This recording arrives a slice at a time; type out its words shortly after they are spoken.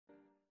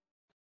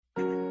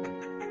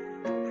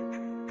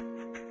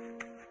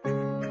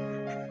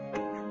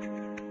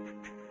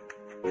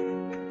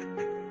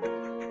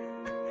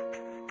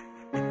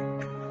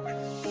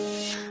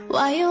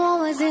Why you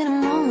always in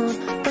the mood?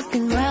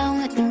 Looking around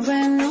like a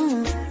brand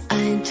new. I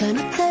ain't trying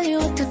to tell you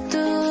what to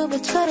do,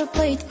 but try to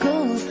play it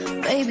cool.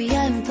 Baby,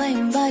 I'm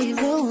playing by your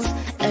rules.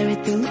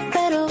 Everything look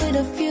better with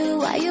a view.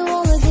 Why you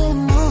always in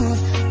the mood?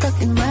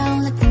 Looking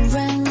around like a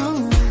brand new.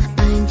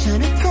 I ain't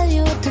trying to tell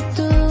you what to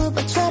do,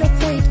 but try to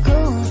play it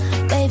cool.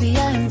 Baby,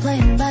 I'm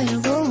playing by your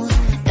rules.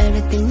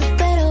 Everything look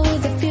better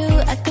with a view.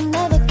 I can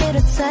never get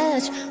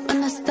attached. When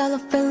I start to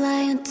feel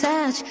like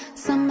attached,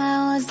 somehow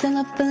I still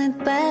up feeling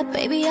bad.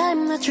 Baby,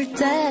 I'm not your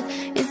dad.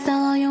 It's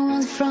not all you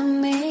want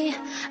from me.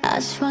 I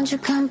just want your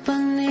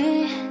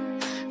company.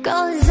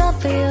 Girl, it's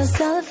obvious,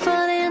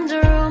 elephant in the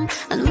room,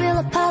 and we'll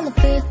a pile of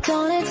it,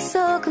 don't get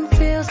so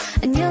confused.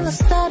 And you're not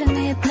starting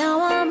it, now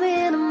I'm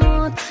in the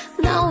mood.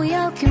 Now we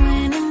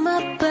arguing in my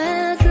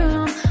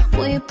bedroom.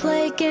 We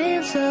play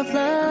games of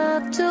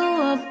love to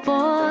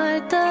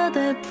avoid the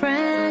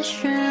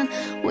depression.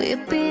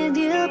 We've been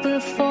here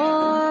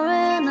before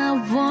and I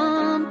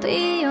won't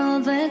be your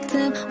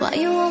victim. Why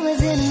you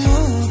always in the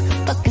mood?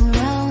 Fucking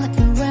around like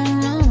a brand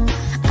new.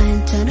 I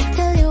ain't trying to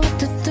tell you what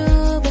to do,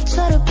 but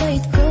try to play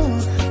it cool.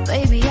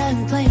 Baby,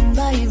 I'm playing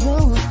by your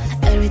rules.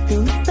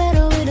 Everything look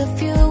better with a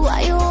view.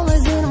 Why you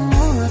always in the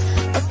mood?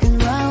 Fucking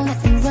around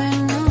like a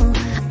brand new.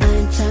 I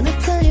ain't trying to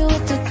tell you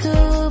what to do,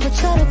 but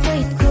try to play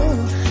it cool.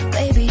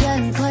 Baby,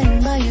 I'm playing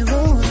by your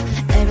rules.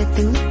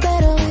 Everything look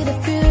better with a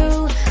view.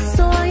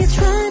 So why you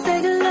trying to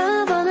beg a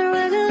love on the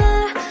regular?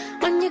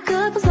 When you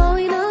got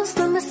blowing up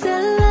from my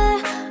cellular,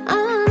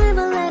 I'll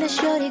never let a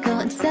shorty go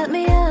and set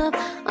me up.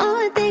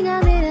 Only thing I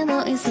need to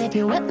know is if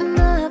you're wetting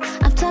up.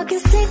 I'm talking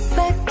stick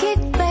back, kick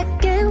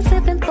back, and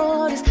sipping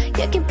 40s.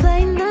 You can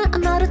play now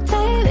another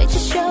day with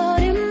your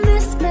shorty.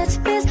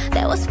 Mismatch this,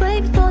 that was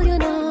way before you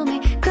know me.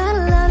 Got a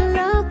lot of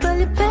love, but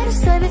you better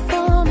save it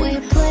for me. We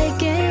play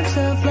games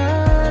of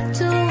love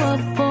to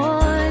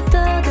avoid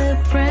the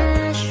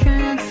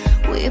depression.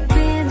 We've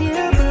been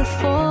here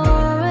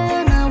before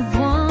and I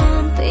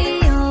won't be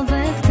your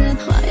victim.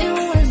 Why you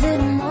always in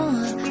the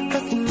mood?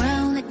 Looking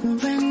around like a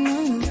brand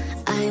new.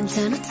 I ain't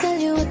trying to tell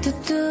you what to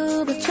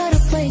do, but try to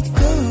play it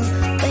cool.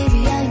 Baby,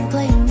 I ain't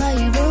playing by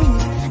your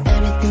rules.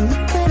 Everything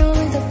look better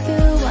with a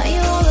view. Why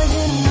you always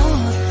in the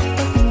mood?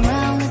 Looking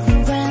around like a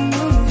brand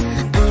new.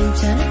 I ain't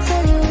trying to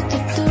tell you what to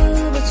do,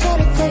 but try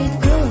to play it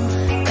cool.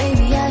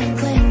 Baby, I ain't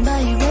playing by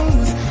your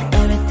rules.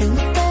 Everything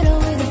look better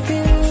with a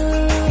view,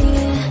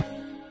 yeah.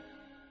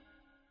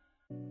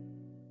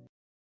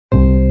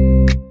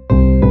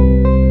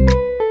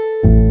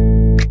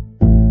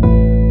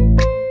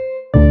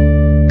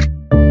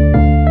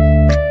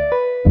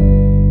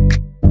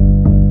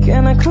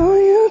 Can I call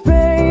you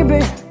baby?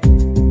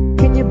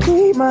 Can you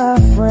be my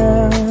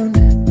friend?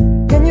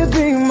 Can you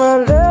be my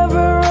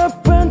lover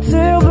up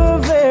until the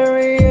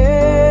very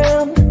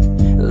end?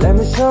 Let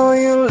me show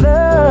you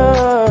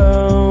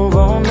love,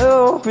 oh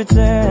no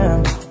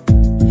pretend.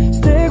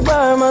 Stick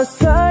by my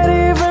side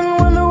even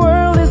when the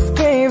world is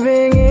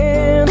caving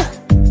in.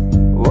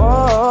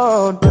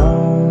 Whoa,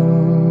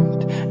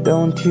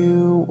 don't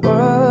you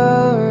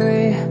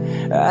worry,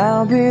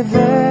 I'll be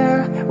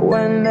there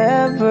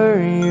whenever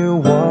you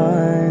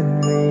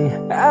want me.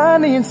 I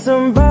need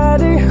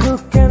somebody who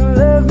can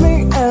love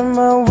me at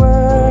my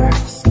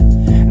worst.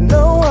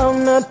 No,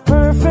 I'm not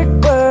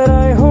perfect, but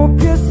I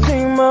hope you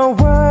see my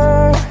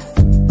worth.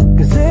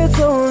 Cause it's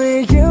only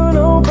you,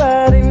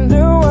 nobody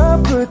knew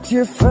I put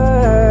you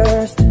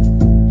first.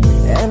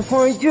 And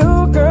for you,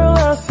 girl,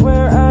 I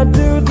swear I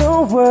do the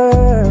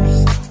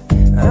worst.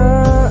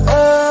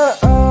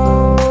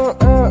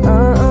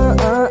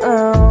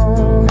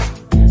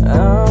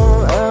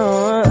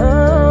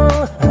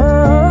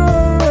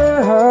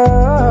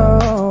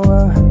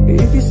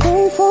 If you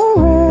stay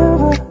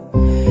forever,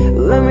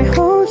 let me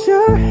hold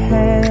your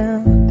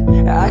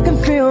hand. I can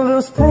feel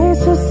those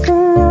places in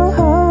your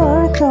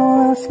heart,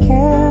 no else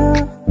can.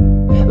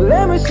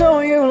 Let me show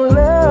you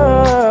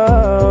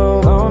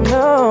love, oh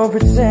no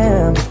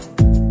pretend.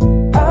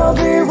 I'll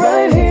be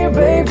right here,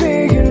 baby,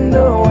 you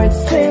know it's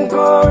sink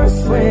or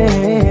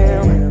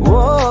swim.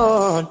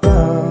 Whoa,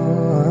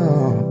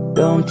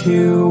 don't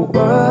you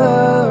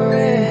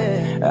worry,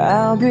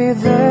 I'll be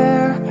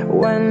there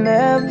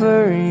whenever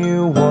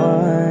you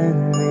want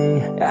me.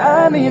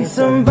 I need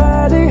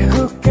somebody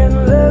who can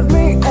love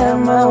me at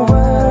my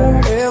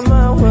worst.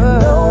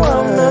 No,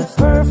 I'm not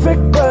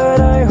perfect, but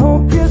I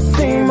hope you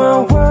see my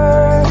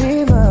worth.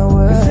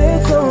 Cause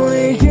it's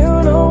only you,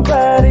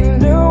 nobody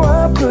knew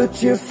I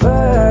put you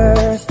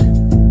first.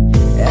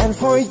 And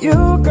for you,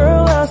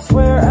 girl, I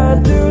swear I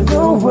do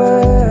the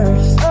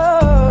worst.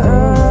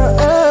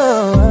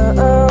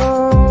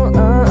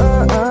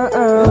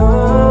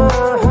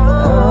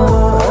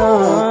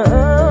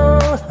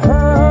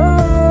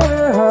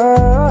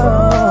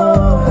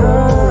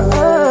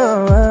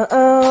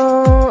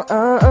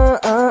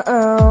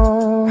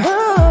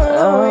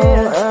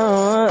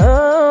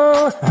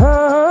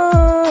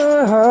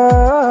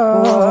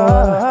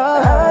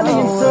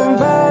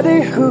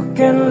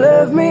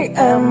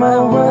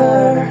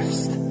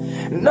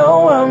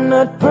 No, I'm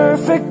not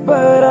perfect,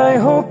 but I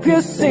hope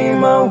you see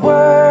my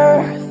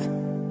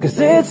worth. 'cause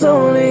it's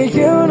only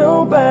you,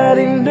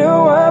 nobody knew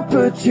I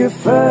put you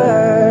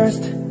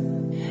first.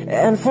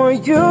 And for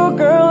you,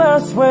 girl, I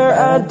swear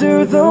I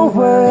do the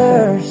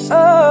worst.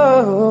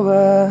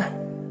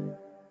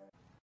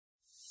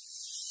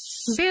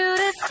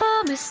 Beautiful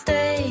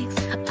mistakes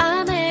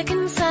I make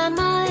inside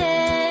my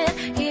head.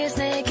 He's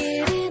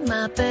naked in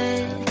my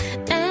bed,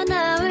 and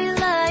I will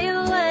lie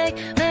awake,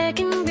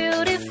 making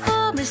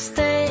beautiful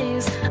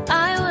mistakes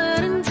I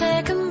wouldn't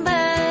take them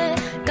back.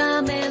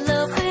 Got me in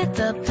love with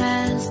the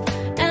past,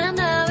 and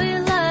I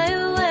will lie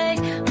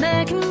awake,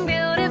 making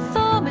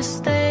beautiful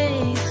mistakes.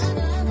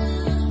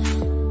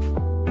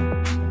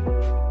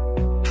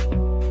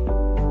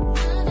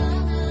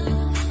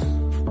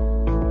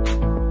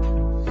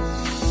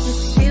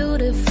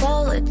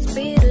 It's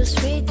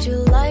bittersweet, you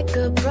like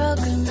a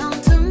broken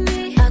home to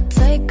me. I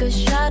take a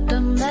shot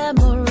of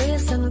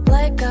memories and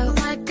black out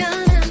like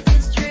an empty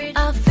street.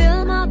 I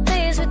fill my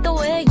days with the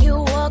way you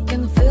walk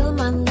and fill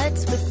my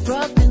nights with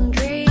broken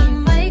dreams. I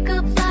make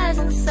up lies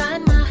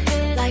inside my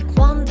head, like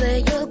one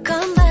day you'll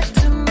come back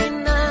to me.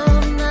 Now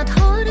I'm not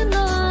holding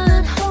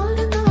on,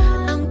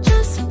 I'm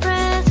just a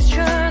breath that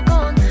you're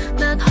gone.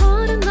 Not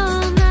holding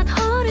on,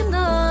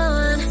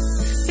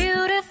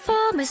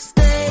 beautiful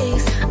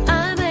mistakes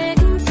I make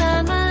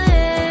inside my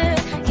head.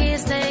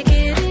 He's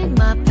naked in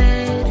my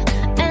bed,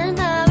 and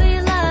I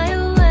will lie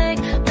awake,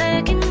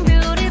 making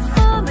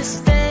beautiful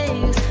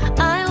mistakes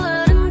I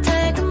wouldn't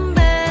take them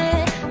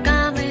back.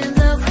 Got me in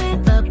love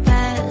with the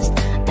past,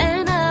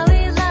 and I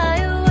will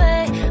lie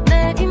awake,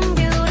 making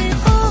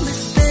beautiful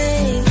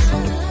mistakes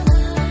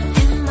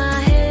in my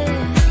head,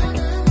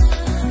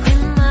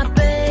 in my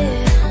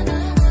bed,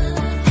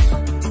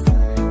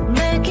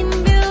 making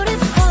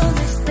beautiful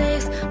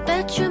mistakes.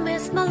 Bet you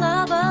miss my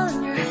love all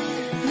in your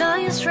head. Now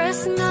you're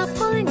stressing out,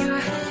 pulling your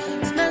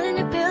hair, smelling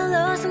your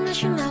pillows and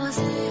wishing I was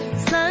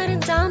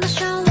sliding down the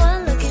shower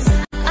looking.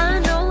 I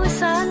know it's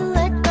hard to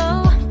let go.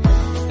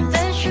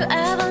 Bet you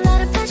ever let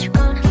it bet you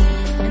gone.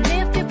 And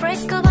if we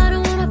break up, I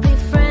don't wanna be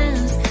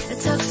friends.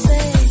 It's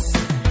toxic.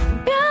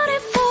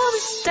 Beautiful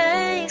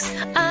mistakes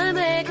I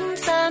make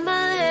inside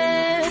my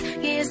head.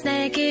 He's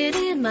naked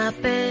in my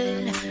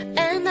bed,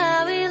 and I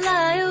will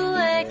lie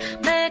awake,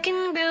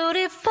 making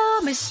beautiful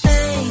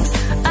mistakes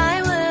I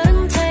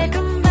wouldn't take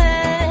them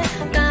back.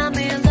 Got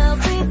me in love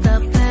with the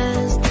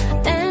past,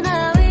 and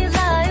I will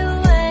lie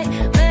awake,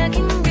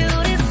 making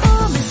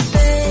beautiful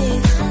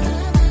mistakes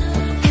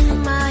in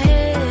my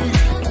head,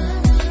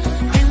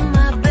 in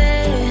my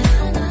bed,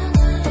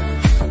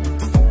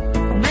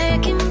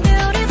 making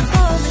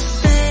beautiful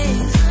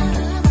mistakes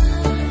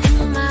in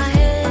my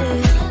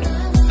head,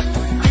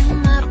 in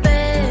my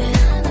bed,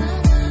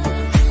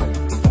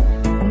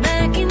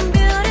 making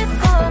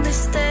beautiful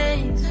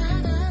mistakes.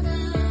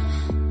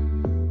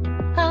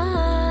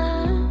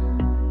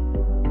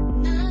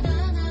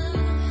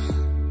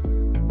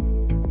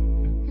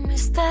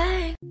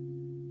 Mistake.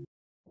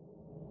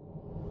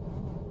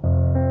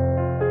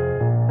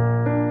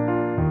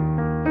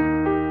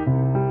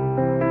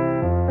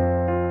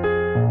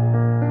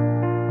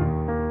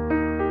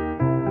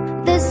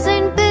 This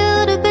ain't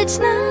build a bitch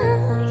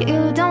now.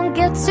 You don't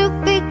get to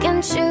pick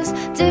and choose.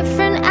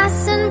 Different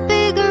ass and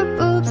bigger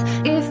boobs.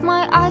 If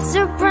my eyes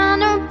are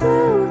brown or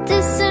blue,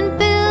 this ain't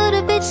build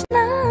a bitch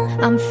now.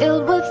 I'm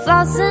filled with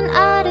flaws and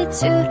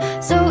attitude,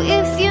 so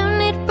if you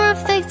need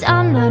perfect,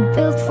 I'm not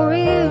built for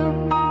you.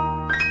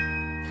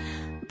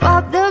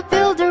 Bob the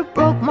Builder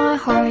broke my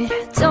heart,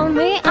 told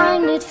me I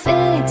need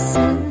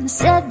fixing.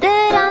 Said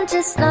that I'm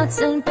just nuts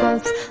and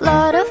bolts,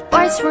 lot of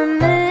parts were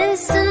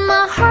missing.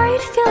 My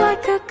heart feel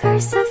like a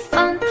curse of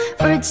fun,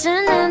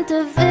 virgin and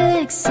a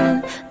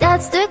vixen.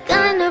 That's the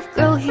kind of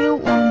girl he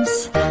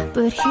wants,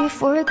 but he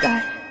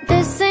forgot.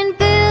 This ain't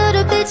build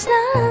a bitch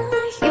now.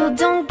 You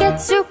don't get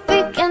to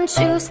pick and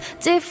choose.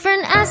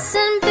 Different ass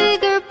and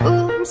bigger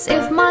boobs.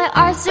 If my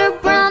eyes are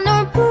brown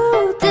or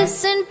blue,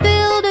 this ain't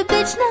build a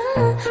bitch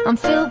now. I'm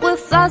filled with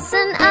flaws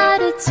and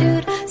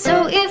attitude,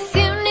 so if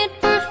you need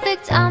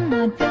perfect, I'm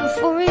not built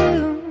for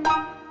you.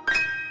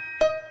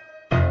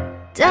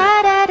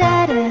 Da da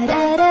da da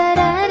da da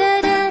da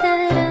da da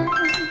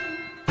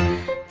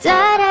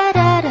da da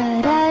da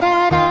da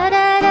da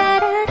da da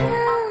da da.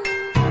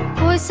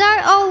 Boys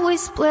are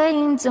always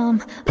playing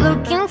dumb,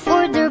 looking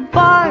for their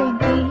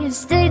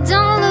Barbies. They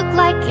don't look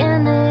like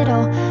an at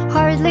all,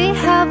 hardly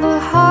have a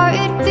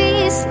heartbeat.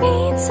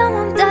 Need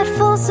someone that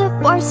falls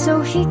apart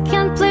so he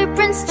can play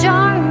Prince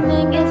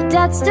Charming. If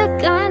that's the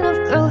kind of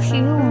girl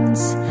he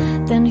wants,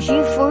 then he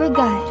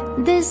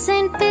forgot. This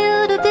ain't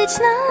build a bitch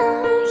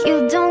now.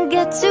 You don't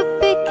get to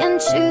pick and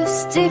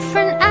choose.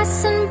 Different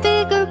ass and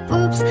bigger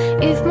boobs.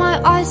 If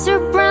my eyes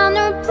are brown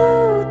or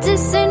blue,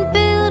 this ain't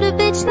build a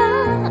bitch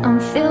now. I'm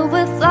filled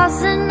with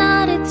flaws and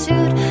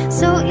attitude,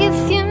 so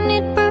if you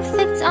need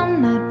perfect,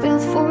 I'm not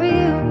built for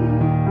you.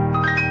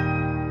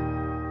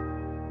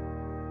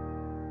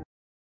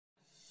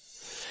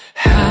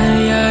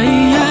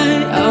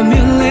 I'm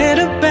your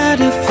little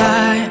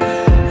butterfly.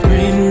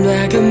 Green,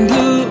 black and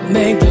blue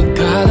make the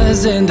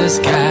colors in the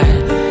sky.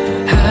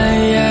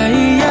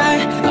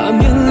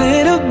 I'm your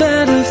little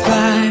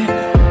butterfly.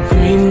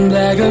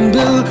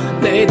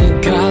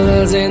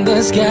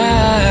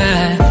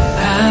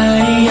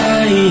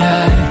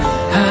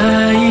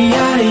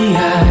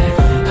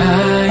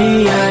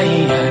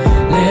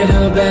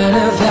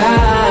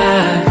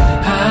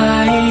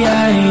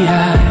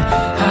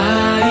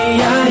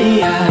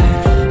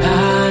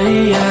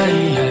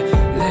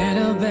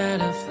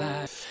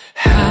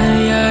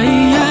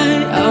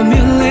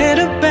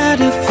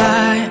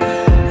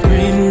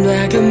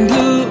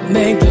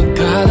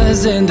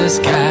 In the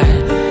sky,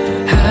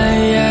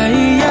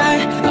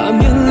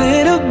 I'm your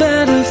little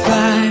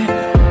butterfly.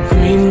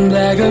 Green,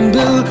 black and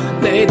blue,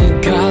 made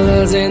the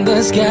colors in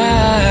the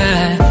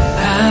sky.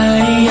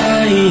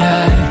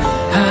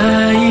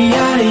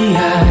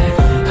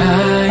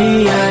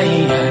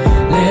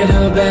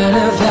 Little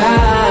butterfly.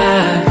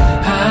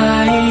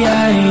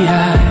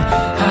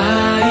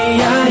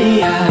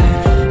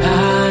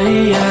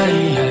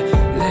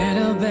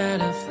 Little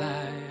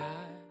butterfly.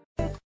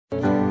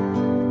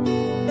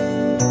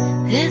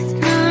 This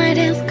night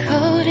is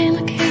cold in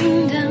the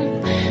kingdom.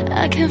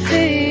 I can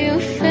feel you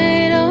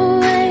fade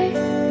away.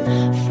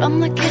 From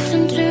the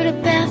kitchen to the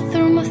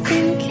bathroom, I'm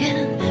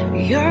thinking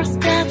your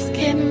steps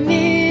keep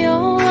me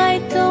away.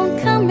 Don't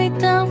cut me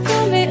down,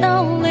 for me,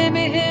 don't leave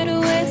me here to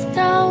waste.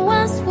 I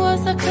once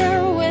was a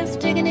girl with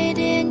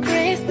dignity and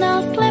grace,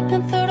 now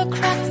slipping through the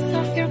cracks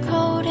of your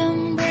cold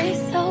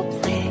embrace. So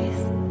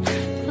please,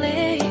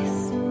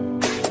 please,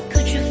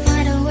 could you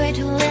find a way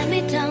to let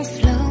me down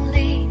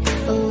slowly?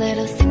 A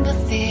little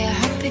sympathy, I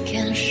hope you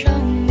can show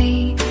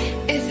me.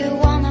 If you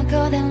wanna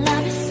go, then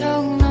love is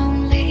so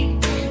lonely.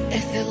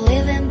 If you're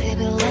leaving,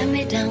 baby, let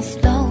me down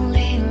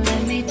slowly.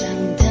 Let me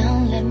down,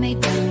 down, let me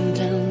down,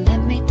 down,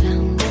 let me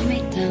down, let me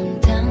down,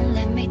 down,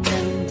 let me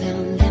down,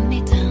 down, let me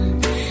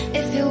down.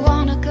 If you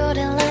wanna go,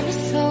 then love is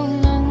so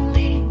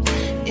lonely.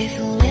 If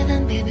you're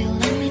leaving, baby,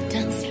 let me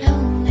down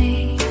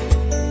slowly.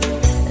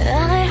 And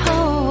I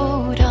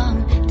hold on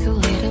to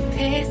little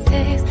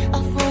pieces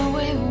of where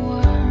we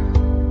were.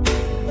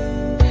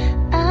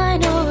 I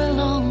know we're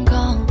long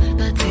gone,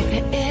 but take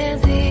it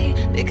easy,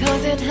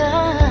 because it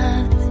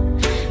hurts.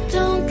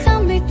 Don't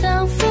cut me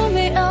down, for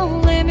me,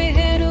 don't leave me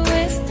here to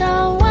waste.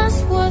 I once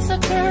was a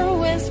girl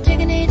with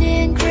dignity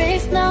and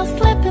grace, now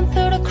slipping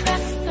through the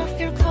cracks of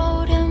your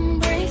cold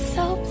embrace.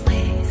 So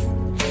please,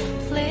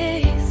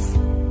 please,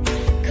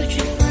 could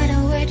you find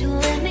a way to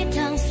let me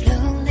down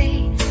slowly?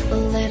 A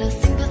little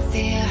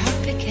sympathy, I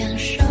hope you can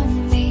show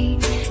me.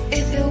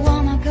 If you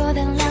wanna go,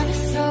 then love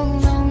is so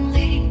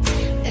lonely.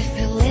 If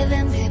you're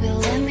leaving, baby,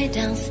 let me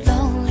down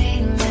slowly.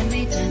 Let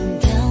me down,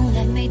 down,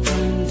 let me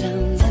down,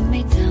 down, let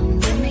me down,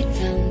 let me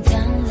down,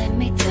 down, let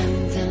me down,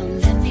 down,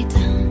 let me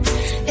down.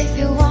 If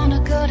you wanna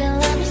go, then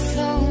love is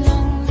so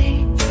lonely.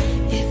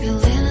 If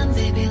you're leaving,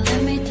 baby,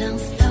 let me down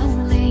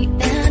slowly.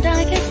 And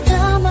I can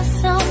stop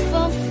myself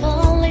from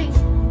falling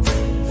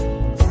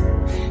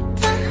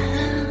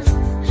down.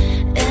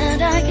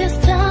 And I can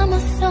stop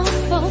myself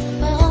from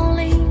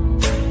falling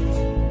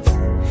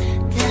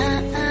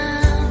down.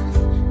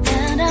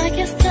 And I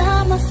can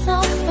stop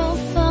myself from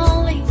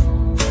falling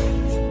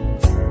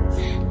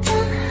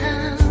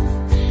down.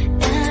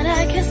 And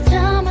I can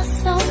stop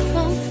myself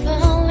from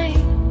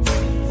falling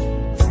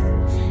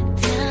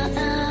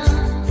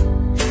down.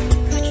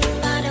 Could you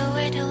find a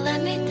way to let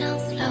me down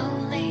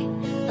slowly?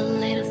 A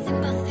little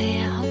sympathy,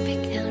 I hope you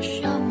can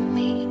show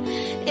me.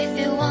 If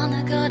you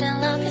wanna go, then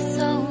love is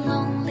so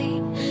lonely.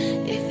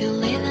 If you're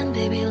leaving,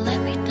 baby, let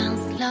me down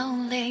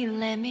slowly.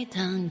 Let me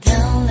down,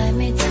 down, let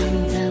me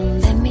down, down,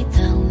 let me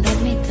down, let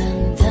me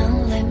down,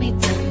 down, let me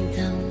down,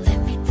 down, let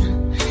me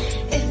down.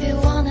 If you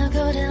wanna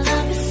go, then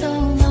love is so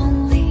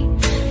lonely.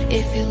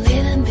 If you're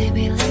leaving,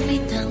 baby, let me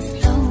down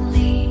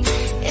slowly.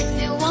 If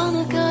you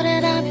wanna go,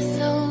 then I'll be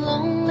so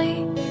lonely.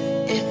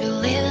 If you're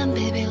leaving,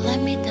 baby, let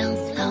me down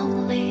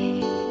slowly.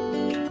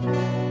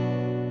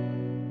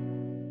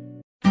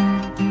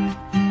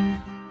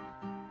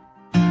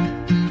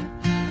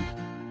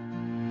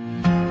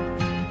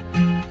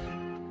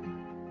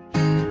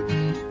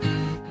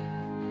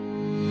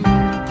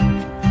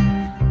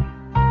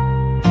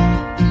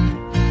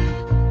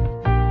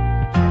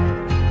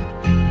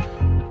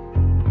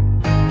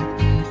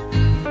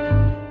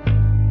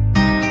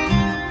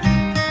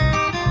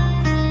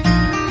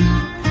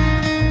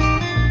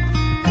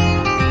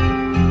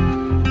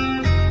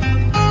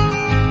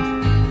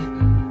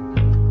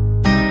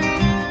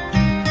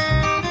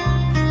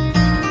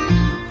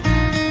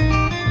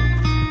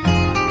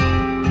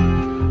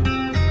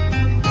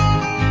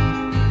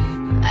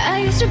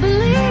 I used to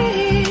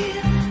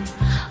believe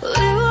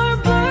we were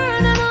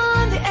burning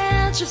on the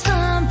edge of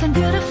something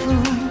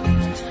beautiful,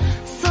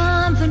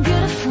 something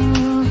beautiful.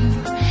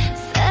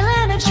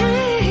 Selling a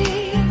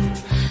dream,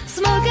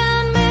 smoke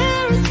and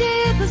mirrors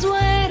keep us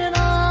waiting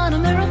on a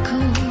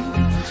miracle,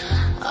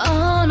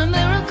 on a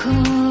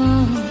miracle.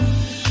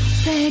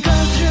 They go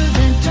through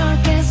the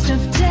darkest of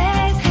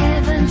days,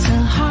 heaven to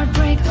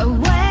heartbreak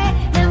away.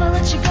 Never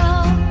let you go,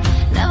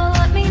 never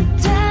let me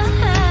down.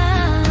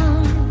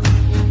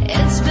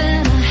 It's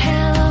been a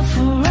hell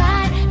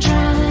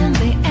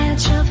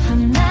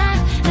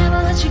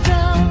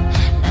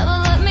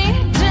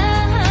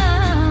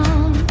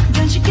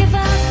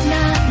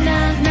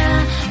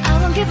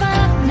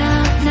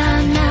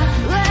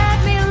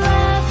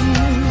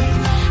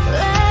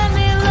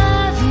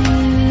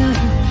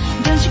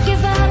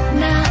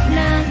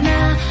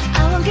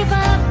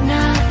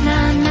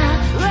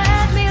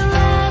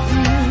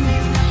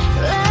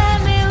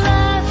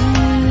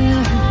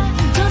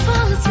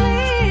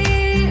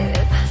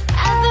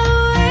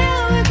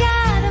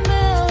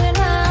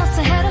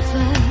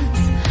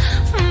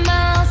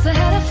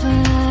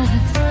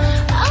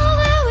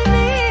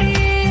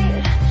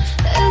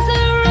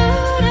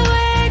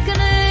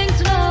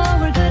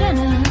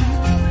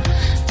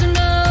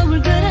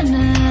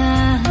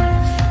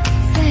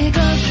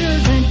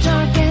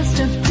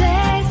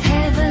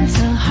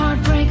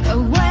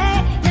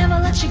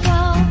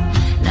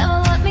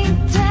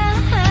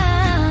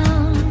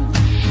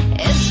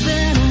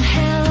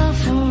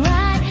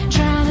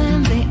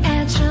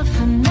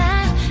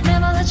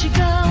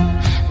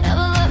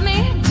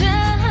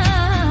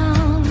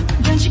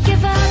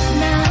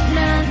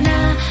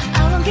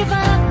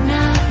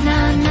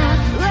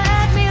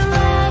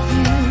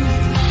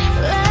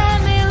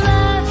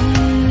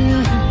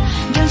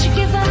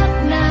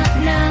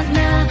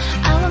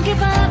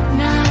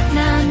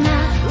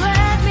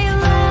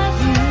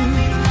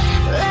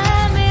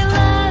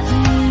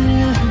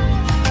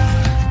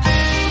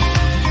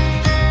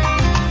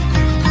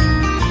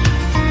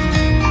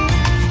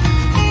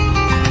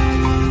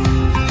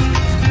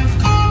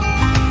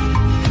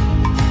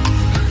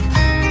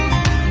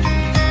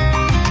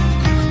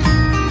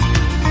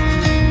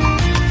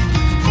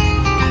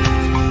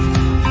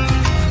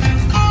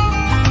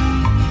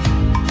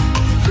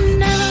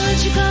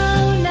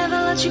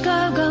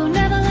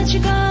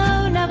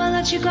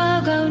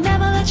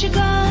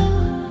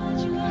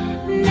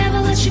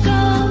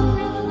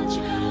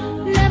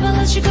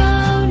let you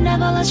go,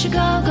 never let you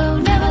go, go,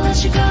 never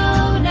let you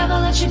go, never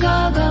let you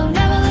go, go,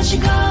 never let you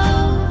go,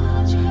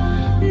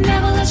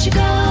 never let you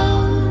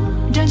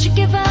go. Don't you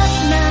give up,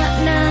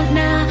 nah, nah,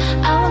 nah,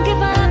 I won't give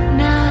up,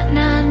 nah,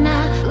 nah,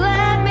 nah.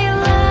 Let me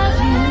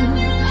love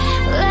you,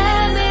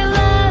 let me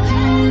love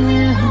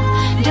you.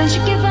 Don't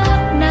you give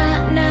up,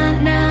 nah, nah,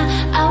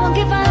 nah, I won't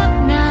give up,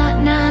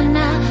 nah, nah,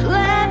 nah.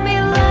 Let me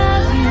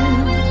love you,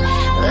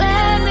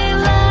 let me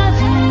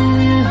love you.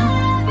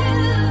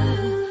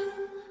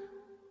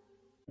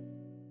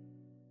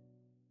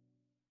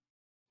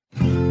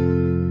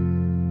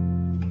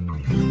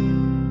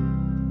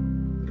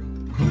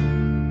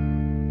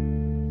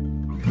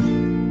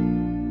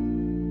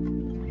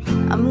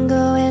 I'm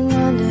going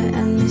under,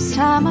 and this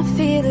time I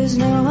feel there's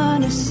no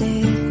one to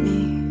save me.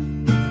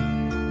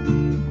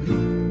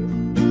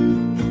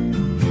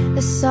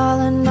 This all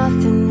or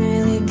nothing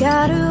really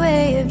got a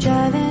way of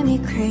driving me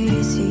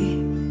crazy.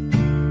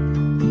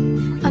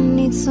 I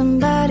need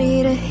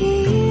somebody to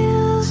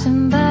heal,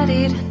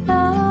 somebody to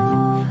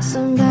know,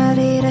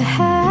 somebody to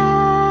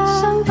have,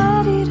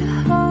 somebody to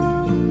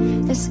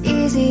hold. It's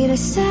easy to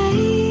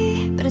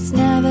say, but it's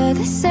never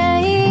the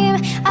same.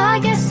 I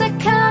guess I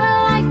kinda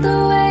like the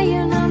way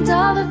you numbed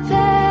all the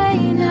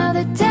pain. Now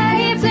the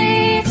day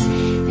bleeds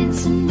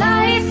into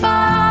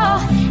nightfall,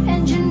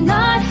 and you're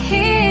not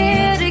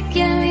here to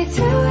get me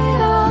through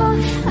it all.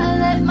 I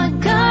let my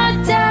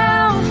guard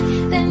down,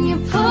 then you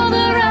pulled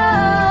the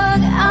rug.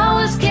 I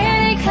was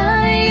getting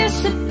kinda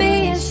used to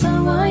being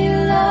someone you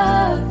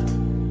loved.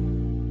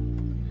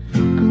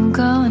 I'm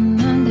going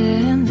under,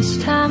 and this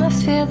time I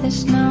feel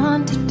there's no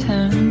one to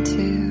turn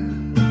to.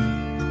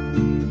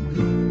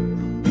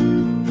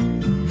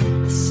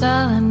 This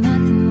all or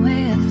nothing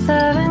way of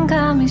loving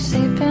got me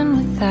sleeping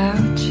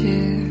without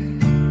you.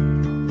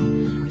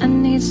 I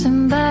need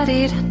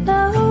somebody to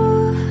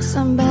know,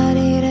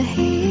 somebody to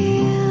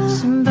heal,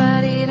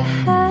 somebody to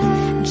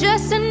have,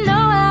 just to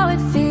know how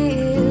it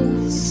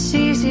feels. It's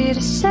easy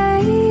to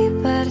say,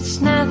 but it's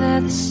never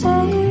the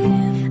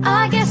same.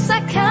 I guess I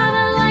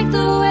kinda like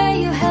the way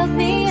you helped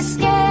me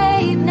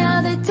escape.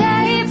 Now the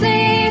day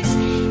bleeds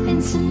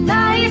into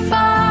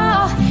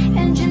nightfall,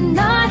 and you're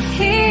not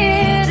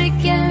here to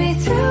get me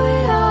through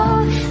it all.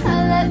 I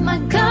let my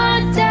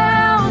guard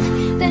down,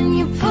 then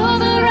you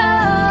pulled the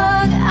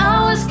rug. I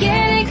was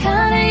getting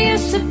kinda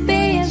used to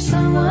being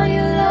someone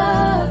you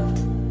loved.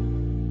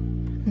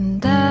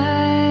 And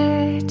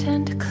I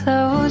tend to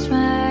close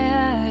my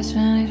eyes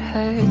when it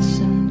hurts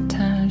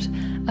sometimes.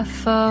 I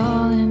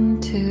fall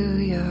into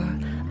your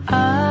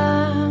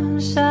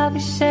arms. I'll be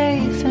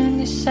safe in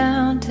your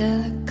sound till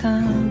I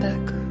come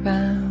back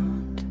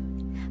around.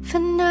 For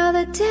now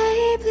the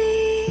day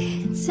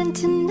bleeds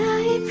into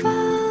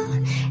nightfall,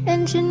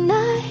 and you're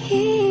not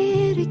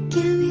here to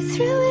get me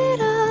through it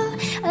all.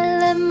 I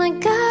let my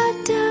guard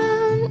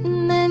down, and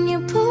then you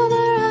pulled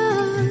the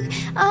rug.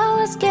 I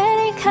was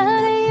getting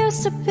kinda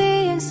used to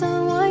being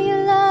someone you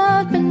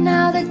loved. But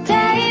now the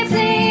day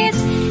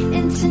bleeds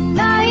into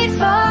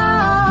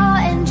nightfall,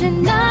 and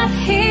you're not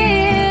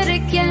here to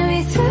get me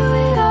through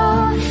it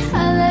all.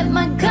 I let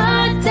my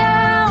guard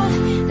down,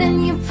 then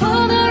you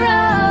pulled the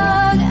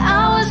rug.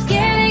 I was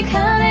getting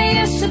kinda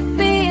used to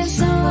being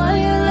someone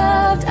you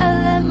loved. I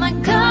let my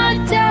guard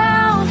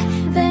down,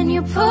 then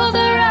you pulled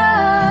the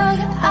rug.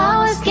 I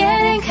was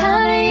getting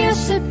kinda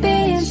used to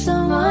being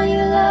someone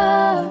you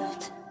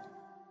loved.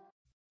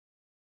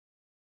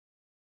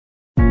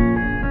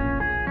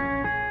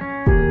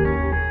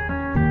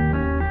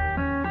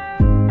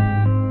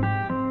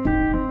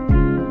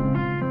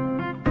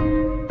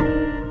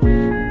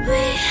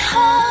 We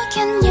hug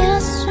and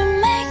yes, we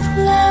make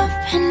love,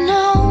 and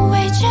no,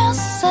 we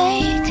just say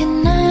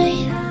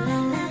goodnight.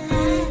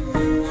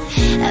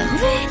 And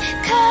we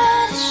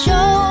cut a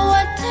show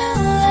what to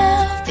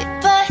love it,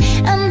 but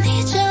I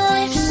need your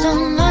lips on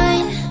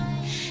mine.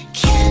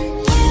 Can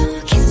you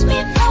kiss me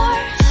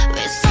more?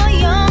 We're so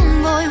young,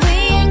 boy, we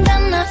ain't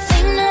got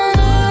nothing to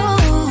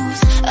lose.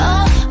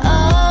 Oh,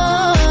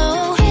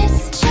 oh, it's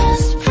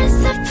just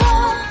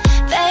principle.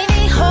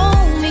 Baby,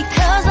 hold me,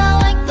 'cause I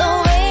like the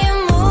way you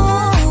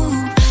move.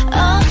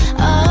 Oh,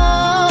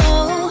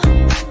 oh,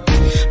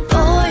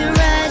 boy,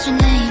 write your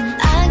name,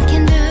 I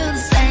can do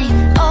the same.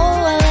 Oh,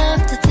 I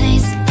love the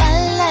taste, la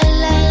la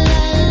la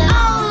la la.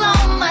 All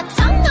on my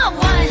tongue, I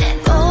want it.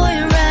 Boy,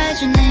 write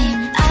your name,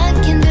 I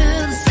can do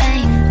the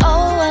same.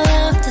 Oh, I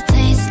love the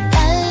taste,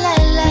 la la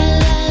la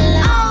la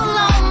la. All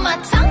on my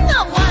tongue,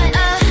 I want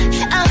it.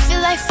 I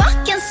feel like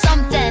fucking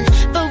something,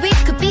 but we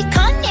could be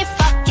Kanye,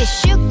 fuck it.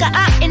 Sugar,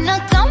 I in a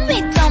dummy,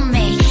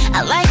 dummy.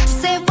 I like to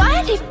say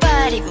body,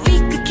 body. We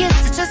could kiss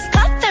or just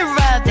cut the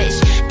rubbish.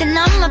 Then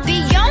I'ma be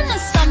on to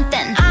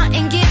something. I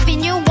ain't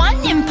giving you one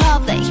in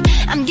public,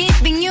 I'm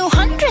giving you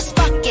hundreds,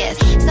 fuck it.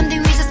 Something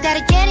we just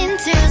gotta get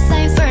into.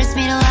 Say first,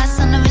 meet the last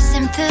on the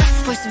vision tooth.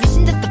 First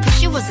vision that the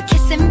pussy was a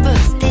kissing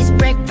booth. This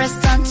breakfast,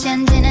 lunch,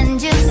 and gin and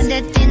juice. And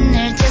the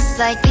dinner just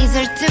like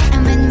dessert too.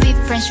 And when we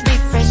refresh,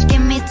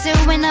 give me two.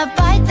 When I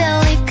bite the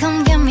lip,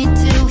 come get me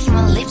two.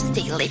 Human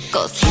lipstick, lip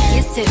gloss,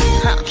 kiss too.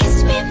 Kiss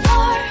me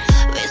more,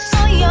 we're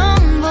so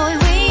young, boy,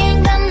 we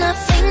ain't got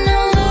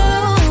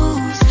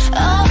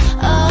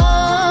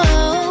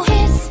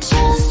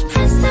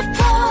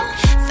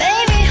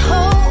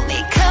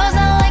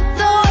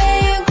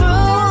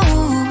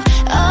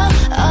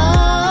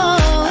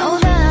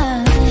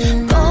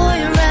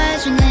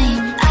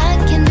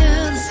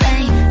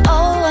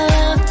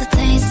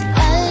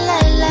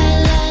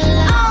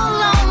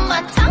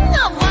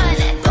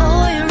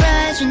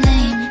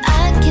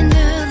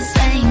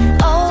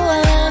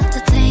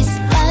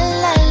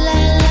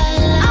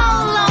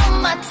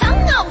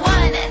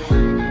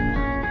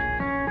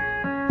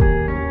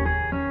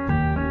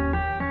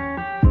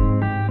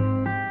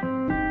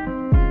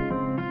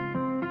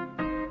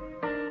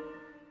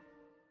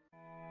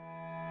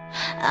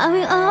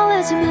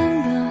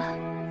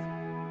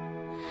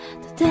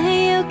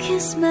you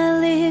kiss my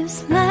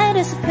lips, light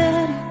as a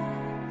feather.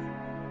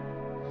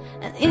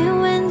 And it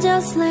went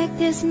just like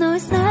this. No,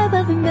 it's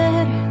never been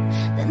better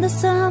than the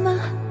summer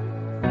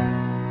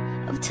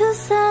of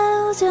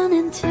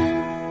 2002.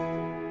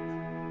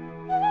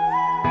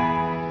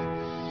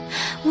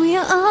 We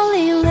are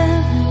only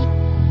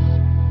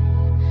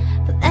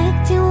 11, but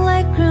acting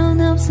like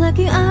grown-ups, like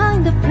you are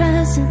in the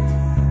present.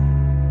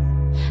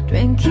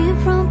 Drinking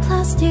from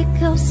plastic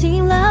cups,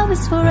 seeing love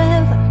is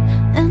forever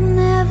and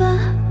never.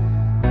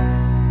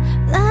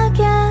 I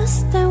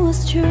guess that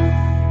was true.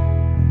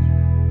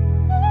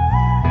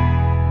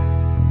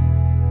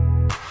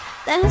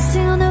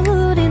 Dancing on the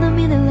wood in the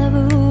middle of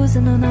a woods,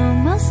 and on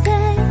almost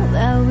day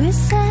where we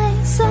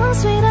sang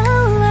songs with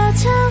all our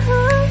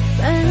childhood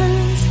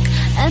friends.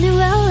 And it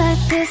went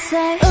like this,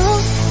 say, oh,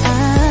 I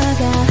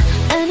got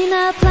any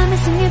night plan me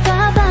singing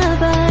bye bye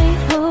bye.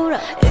 Hold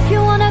up, if you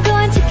wanna go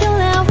and take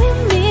it out with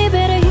me,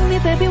 better hit me,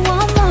 baby,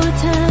 one more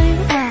time.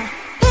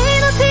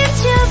 Paint a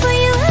picture for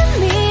you and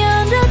me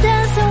on the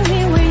dance when we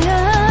were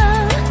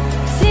young,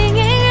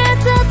 singing at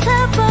the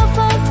top of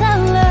both our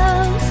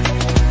lungs.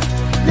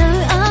 Now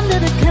we're under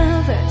the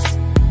covers.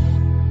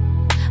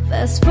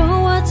 Fast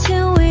forward to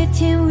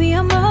 18, we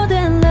are more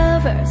than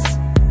lovers.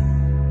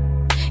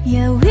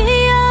 Yeah, we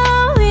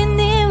are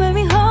winning when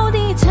we hold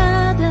each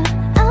other.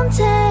 I'm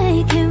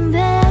taking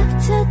back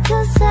to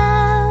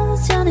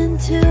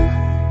 2002.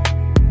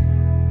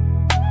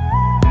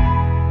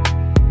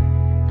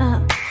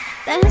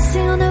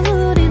 Dancing on the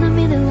wood in the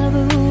middle of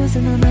a woods,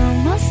 and on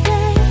almost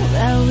day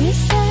where we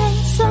sang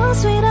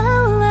songs with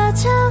all our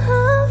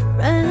childhood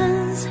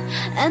friends.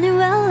 And it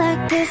went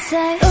like this,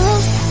 say,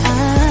 oh, I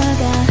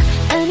got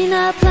any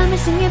night plan me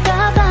singing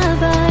bye bye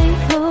bye.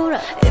 Hold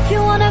up, if you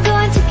wanna go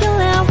and take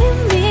it out with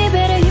me,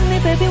 better hit me,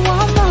 baby,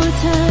 one more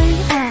time.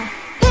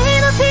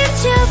 Paint a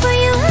picture for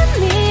you and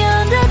me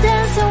on the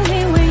dance when we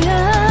were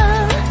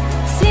young,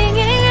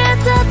 singing at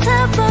the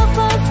top of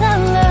both our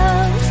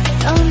lungs.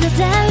 On the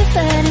day we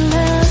fell in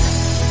love.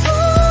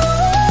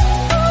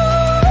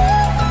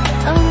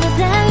 On the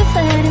day we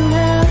fell in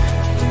love.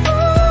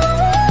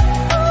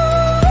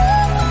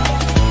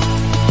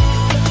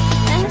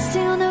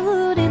 Dancing on the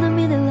wood in the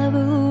middle of a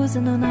woods,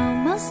 and on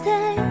almost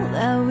day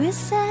where we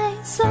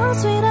sang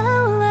songs with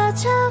all our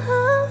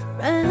childhood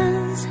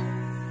friends.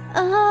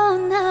 Oh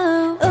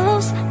no,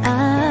 oops,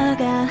 I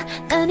got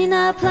any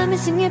night plan me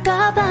singing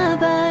bye bye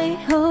bye.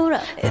 Hold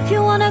up, if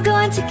you wanna go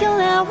and take it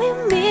out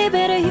with me,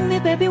 better hit me,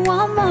 baby,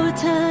 one more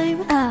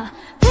time.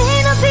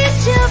 Paint a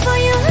picture for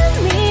you and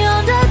me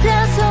on the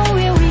dance floor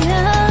where we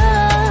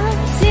are,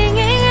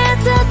 singing at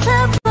the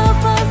top of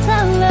both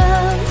our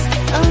lungs.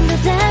 On the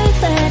day we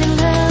fell in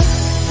love.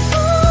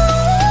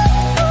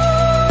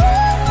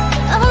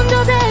 On the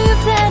day we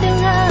fell in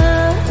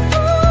love.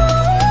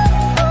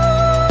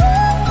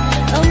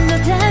 On the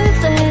day we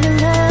fell in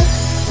love.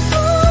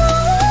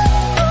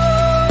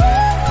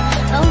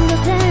 On the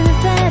day we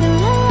fell in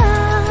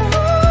love.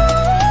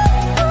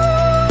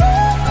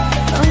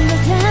 On the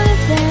day we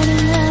fell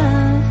in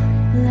love.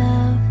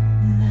 Love,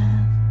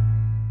 love.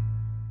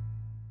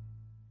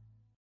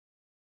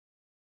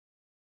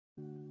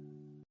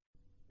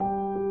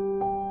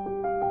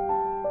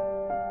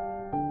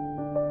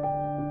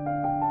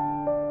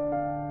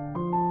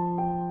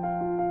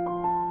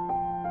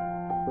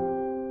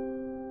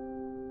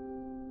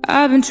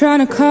 I've been trying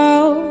to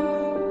call,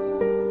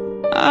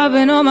 I've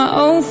been on my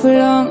own for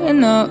long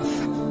enough.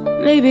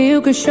 Maybe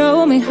you could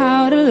show me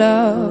how to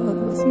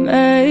love.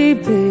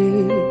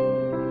 Maybe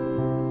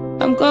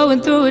I'm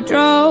going through a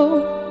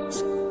drought.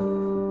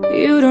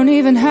 You don't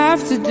even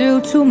have to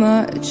do too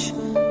much.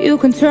 You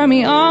can turn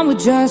me on with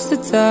just a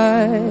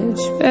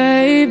touch,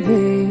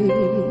 baby.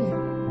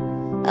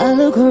 I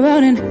look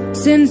around and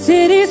since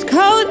it is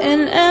cold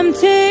and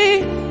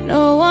empty,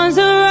 no one's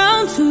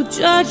around to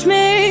judge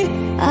me.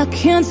 I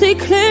can't see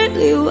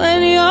clearly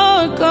when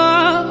you're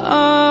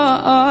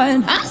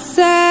gone. I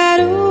said,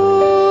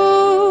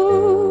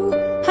 ooh,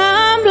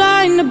 I'm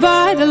blinded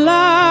by the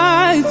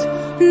lights.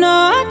 No,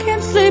 I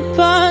can't sleep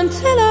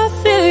until I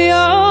feel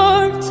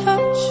your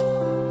touch.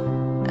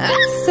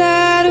 I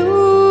said,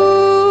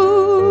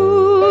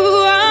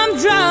 ooh, I'm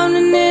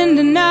drowning in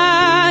the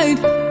night.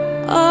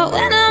 Oh,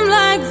 when I'm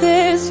like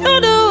this,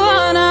 you're the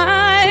one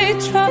I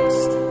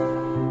trust.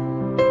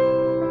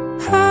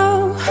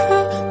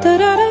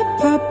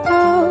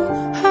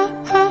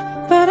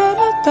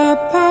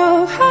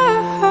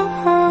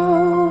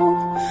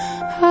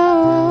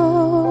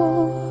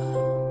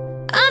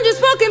 I'm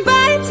just walking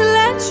by to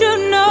let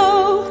you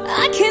know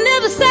I can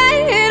never say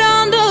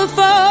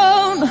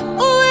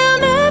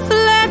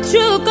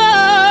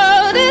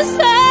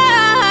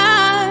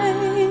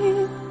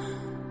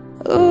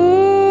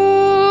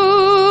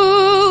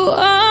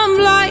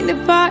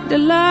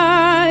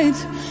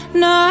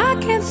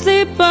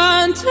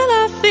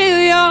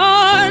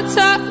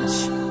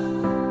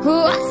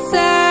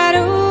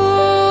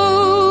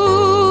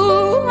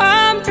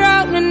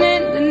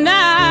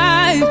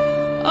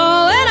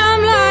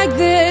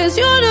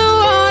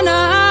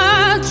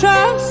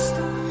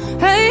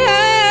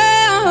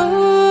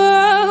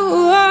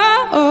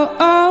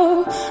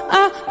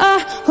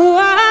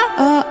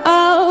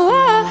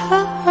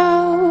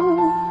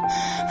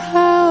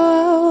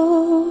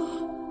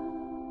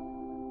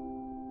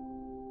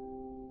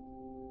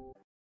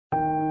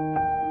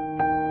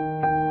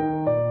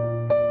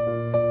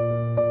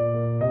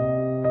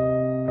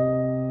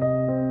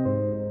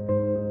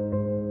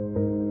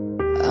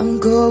I'm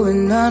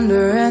going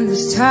under, and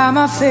this time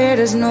I fear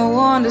there's no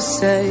one to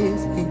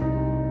save me.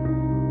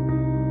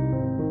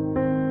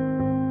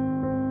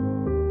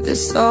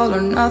 This all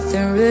or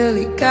nothing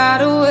really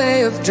got a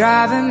way of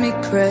driving me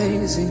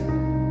crazy.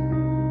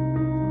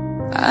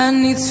 I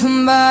need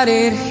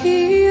somebody to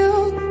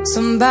heal,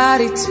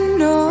 somebody to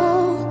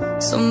know,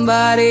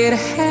 somebody to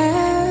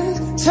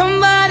have,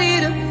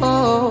 somebody to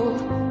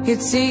hold.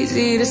 It's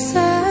easy to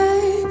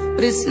say,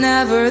 but it's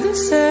never the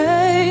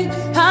same.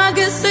 I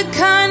guess I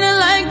kinda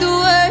like the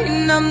way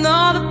I'm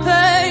not a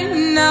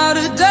pain. Now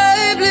the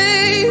day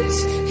bleeds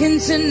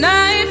into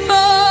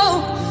nightfall,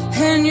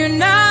 and you're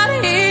not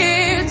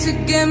here to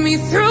get me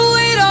through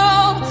it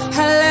all.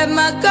 I let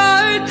my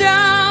guard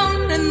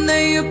down, and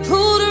then you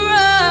pulled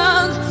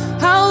around.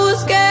 I was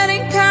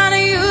getting kinda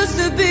used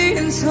to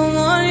being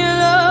someone you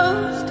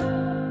loved,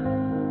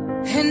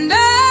 and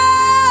I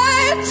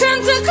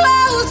tend to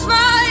close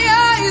my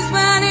eyes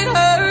when it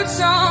hurts.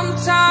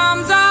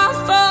 Sometimes I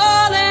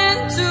fall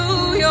into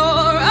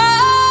your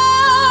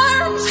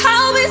arms.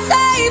 I'll be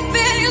safe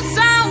in your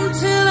sound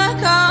till I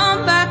come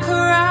back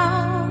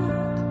around.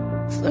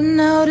 For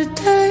now the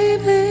day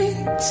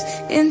bleeds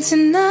into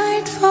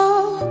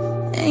nightfall,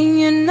 and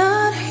you're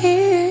not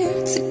here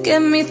to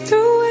get me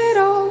through it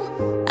all.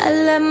 I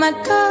let my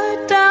guard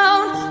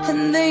down,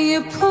 and then you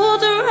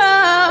pulled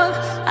around.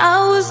 I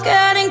was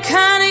getting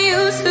kinda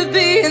used to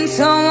being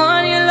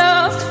someone you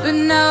loved, but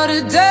now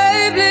the day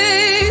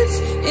bleeds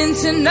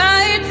into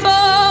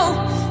nightfall,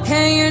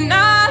 and you're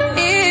not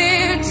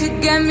here to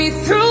get me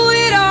through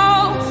it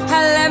all. I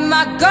let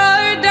my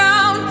guard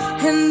down,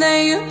 and then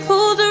you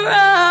pulled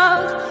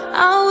around.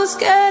 I was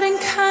getting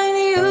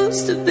kinda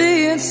used to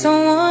being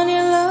someone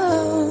you loved.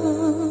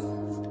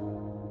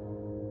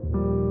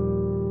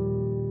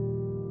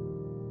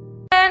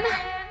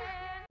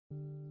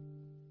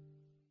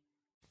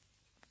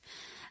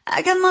 I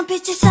got my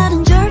peaches out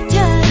in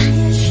Georgia,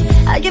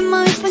 I get my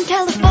weed from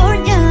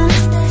California.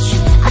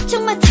 I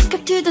took my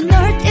ticket to the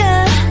north,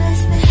 yeah.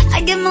 I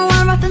get my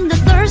one up in the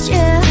stars,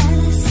 yeah.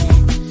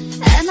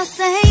 And I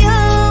say,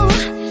 oh,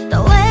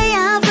 the way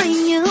I bring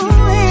you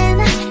in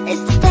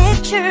is the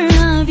texture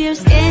of your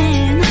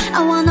skin. I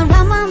wanna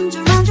wrap my arms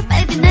around you,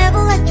 baby,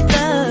 never let you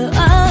go.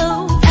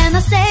 And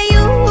I say,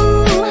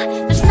 ooh,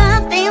 there's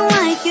nothing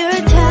like your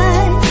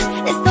touch.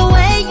 It's the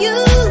way you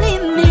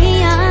lift me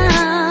up,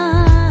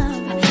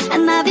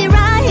 and I'll be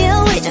right here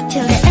with you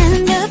till the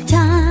end of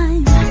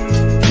time.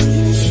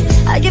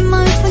 I get my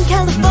weed from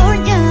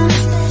California,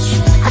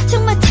 I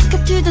took my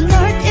ticket to the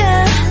north,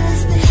 yeah.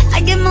 I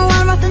get my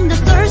one up in the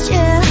stars,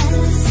 yeah.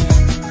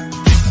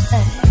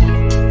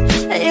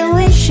 You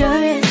ain't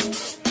sure,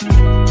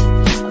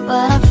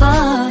 but I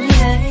fall,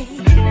 yeah.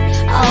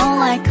 All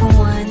like a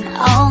one,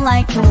 all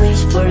like a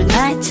wish for a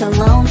night so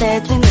long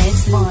that we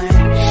miss more.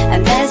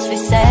 And best we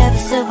save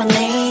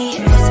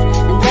souvenirs,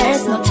 and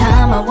there's no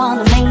time, I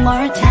wanna make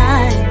more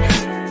time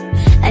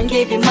and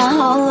give you my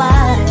whole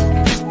life.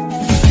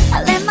 I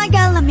let my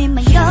girl let me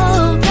my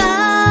yoga.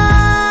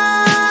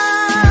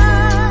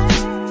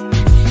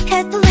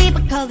 Had to leave,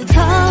 I call it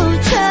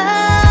culture.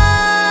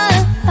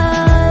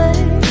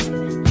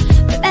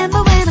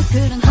 Remember when I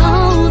couldn't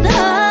hold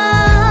her?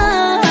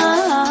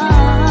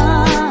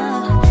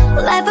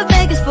 Life of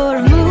Vegas for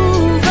a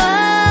mover.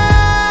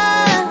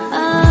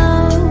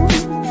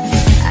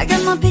 I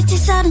got my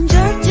peaches out in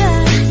Georgia,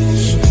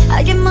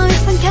 I get my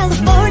weed from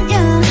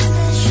California.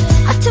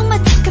 I took my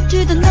ticket to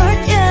the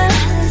north, yeah.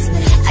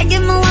 I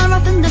get my one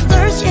up in the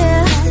stars,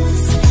 yeah.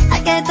 I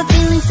get the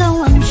feeling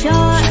so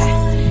unsure.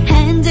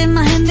 Hand in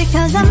my hand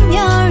because I'm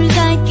yours.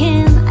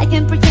 I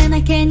can pretend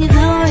I can, you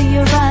know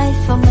you're right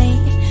for me.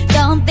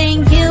 Don't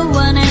think you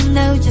wanna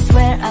know just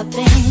where I've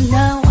been,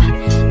 no.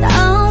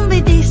 Don't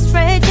be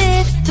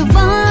distracted, the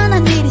one I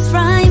need is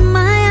right in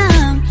my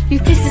arm. Your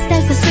kisses,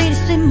 that's the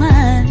sweetest in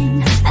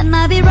mine, and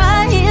I'll be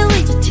right here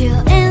with you till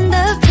end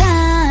of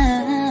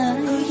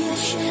time.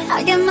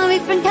 I get my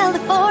weed from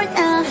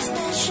California,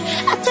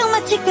 I took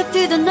my ticket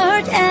to the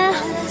north, yeah.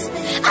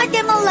 I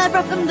get my life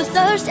right from the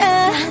stars,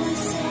 yeah.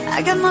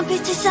 I got my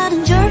peaches out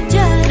in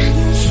Georgia,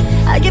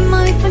 I get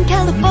my weed from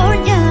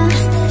California.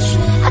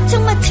 I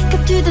took my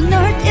ticket to the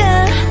north,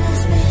 yeah.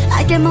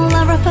 I get my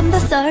life right from the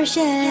stars,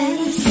 yeah.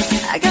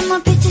 I got my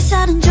peaches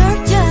out in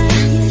Georgia,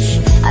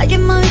 I get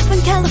my weed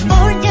from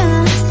California.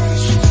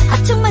 I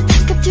took my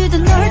ticket to the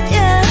north,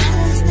 yeah.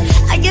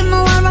 I get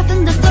my life right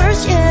from the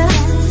stars, yeah.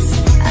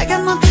 I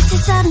got my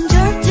peaches out in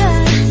Georgia,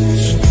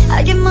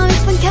 I get my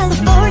weed from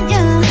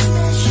California.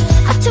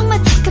 I took my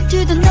ticket to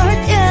the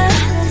north, yeah.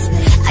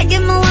 I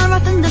get my one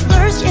up in the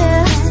stars,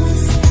 yeah.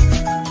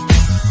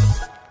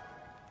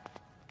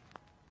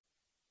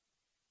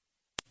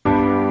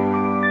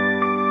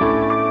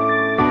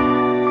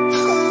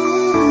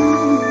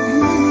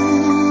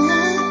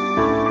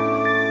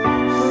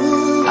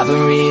 I've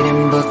been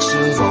reading books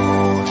of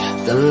old,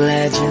 the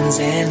legends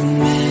and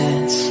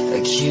myths,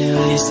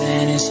 Achilles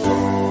and his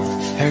bow,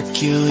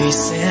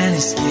 Hercules and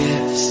his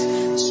gifts,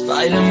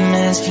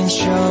 Spider-Man's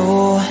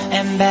control,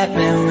 and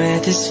Batman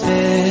with his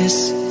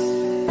fists.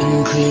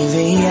 And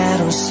clearly I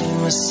don't see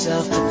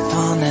myself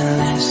upon that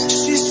list.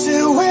 She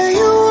said, where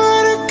you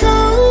wanna go?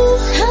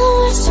 How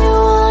much you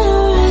wanna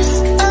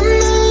risk? I'm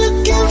not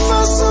looking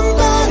for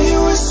somebody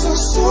with some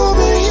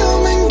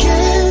superhuman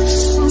gifts,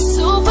 Some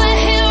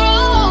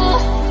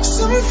superhero,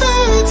 some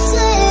fairy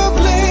tale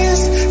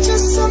bliss,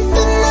 just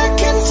something I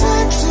can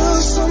turn to,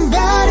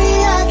 somebody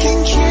I can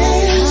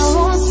kiss. I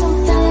want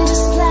something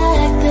just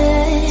like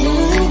this.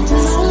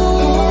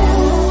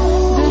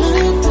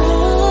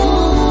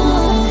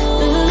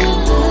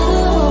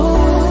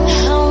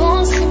 I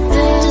want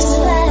something just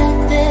like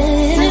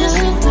this.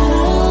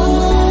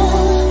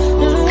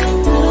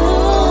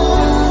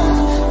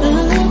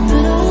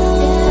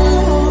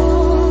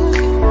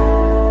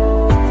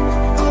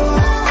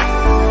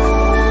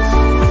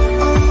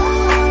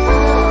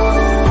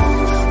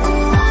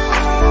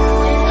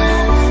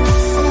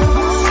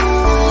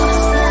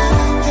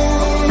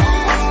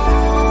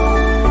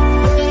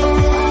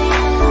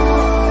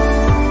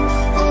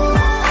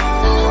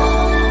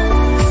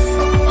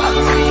 I'm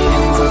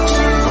reading books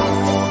of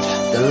old,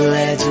 the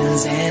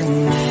legends and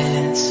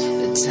myths,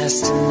 the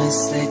testaments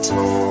they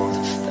told,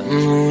 the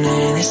moon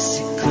and its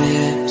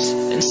eclipse,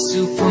 and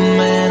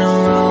Superman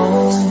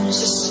arose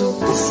a soup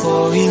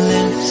before he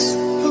lives.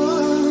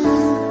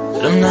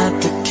 But I'm not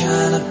the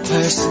kind of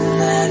person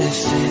that it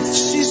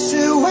fits. She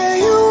said, where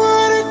you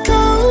wanna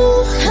go?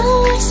 How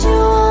much you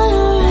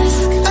wanna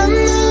risk? I'm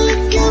not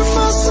looking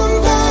for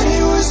somebody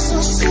with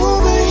some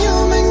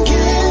superhuman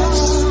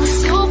gifts,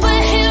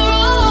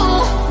 Superhero,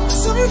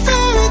 some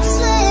fairy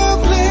tale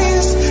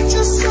bliss,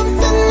 just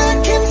something I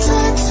can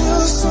turn to,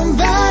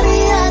 somebody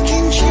I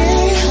can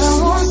kiss. I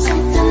want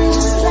something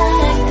just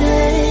like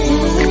this.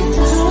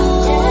 I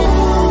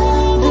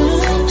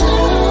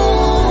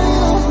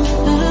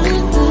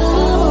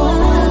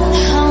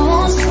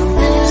want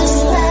something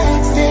just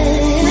like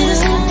this.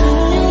 I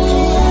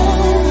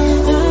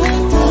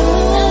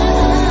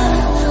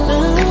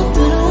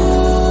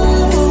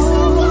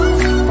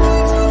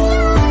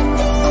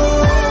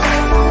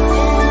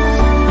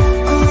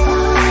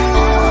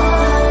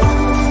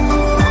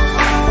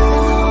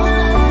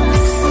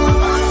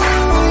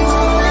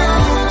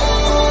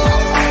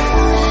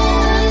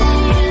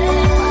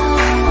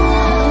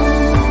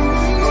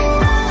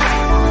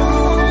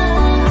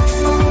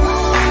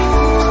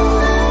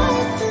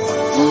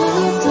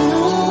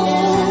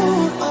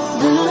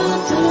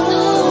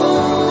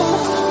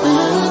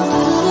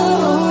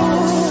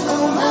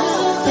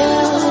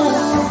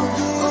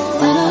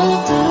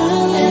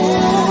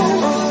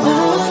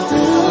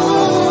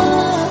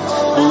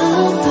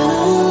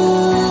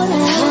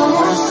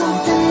want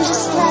something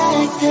just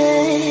like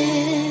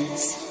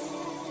this.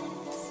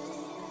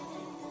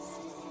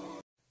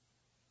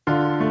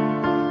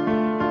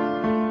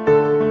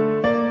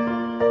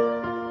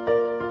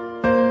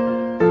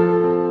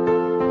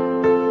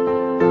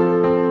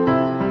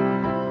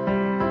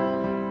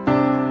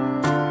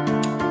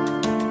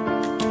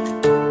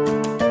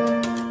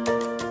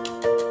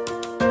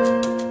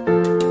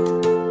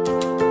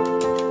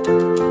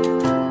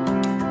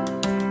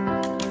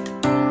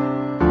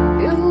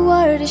 You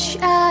were the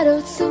shadow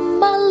to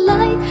my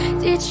light.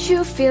 Did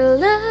you feel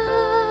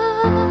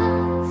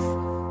love?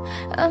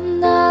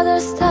 Another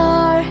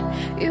star,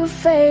 you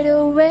fade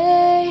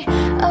away.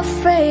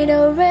 Afraid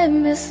of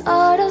miss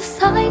out of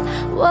sight.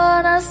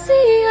 Wanna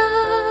see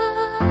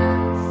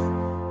us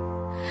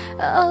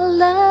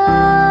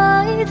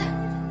alight.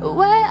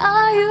 Where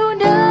are you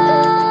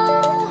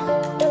now?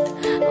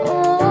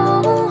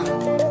 Oh,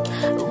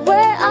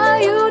 where are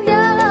you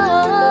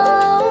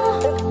now?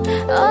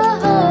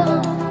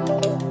 Oh,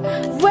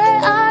 where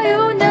are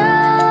you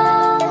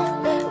now?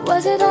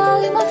 Was it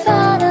all in my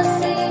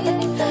fantasy?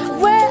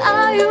 Where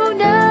are you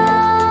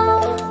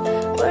now?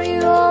 Were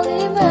you all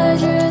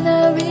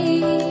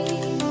imaginary?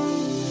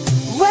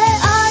 Where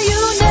are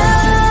you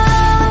now?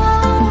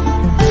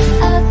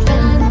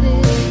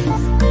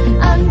 Atlantis,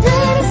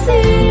 under the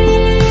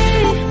sea,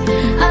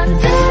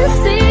 under the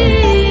sea.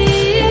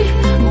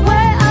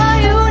 Where are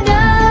you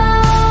now?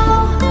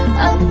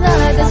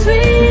 Another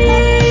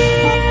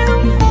dream.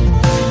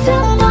 The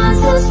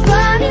monsters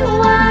running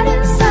wild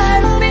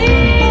inside of me.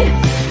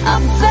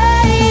 I'm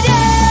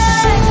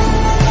fading.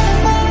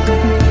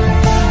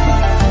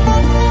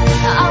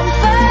 I'm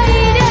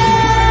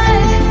fading.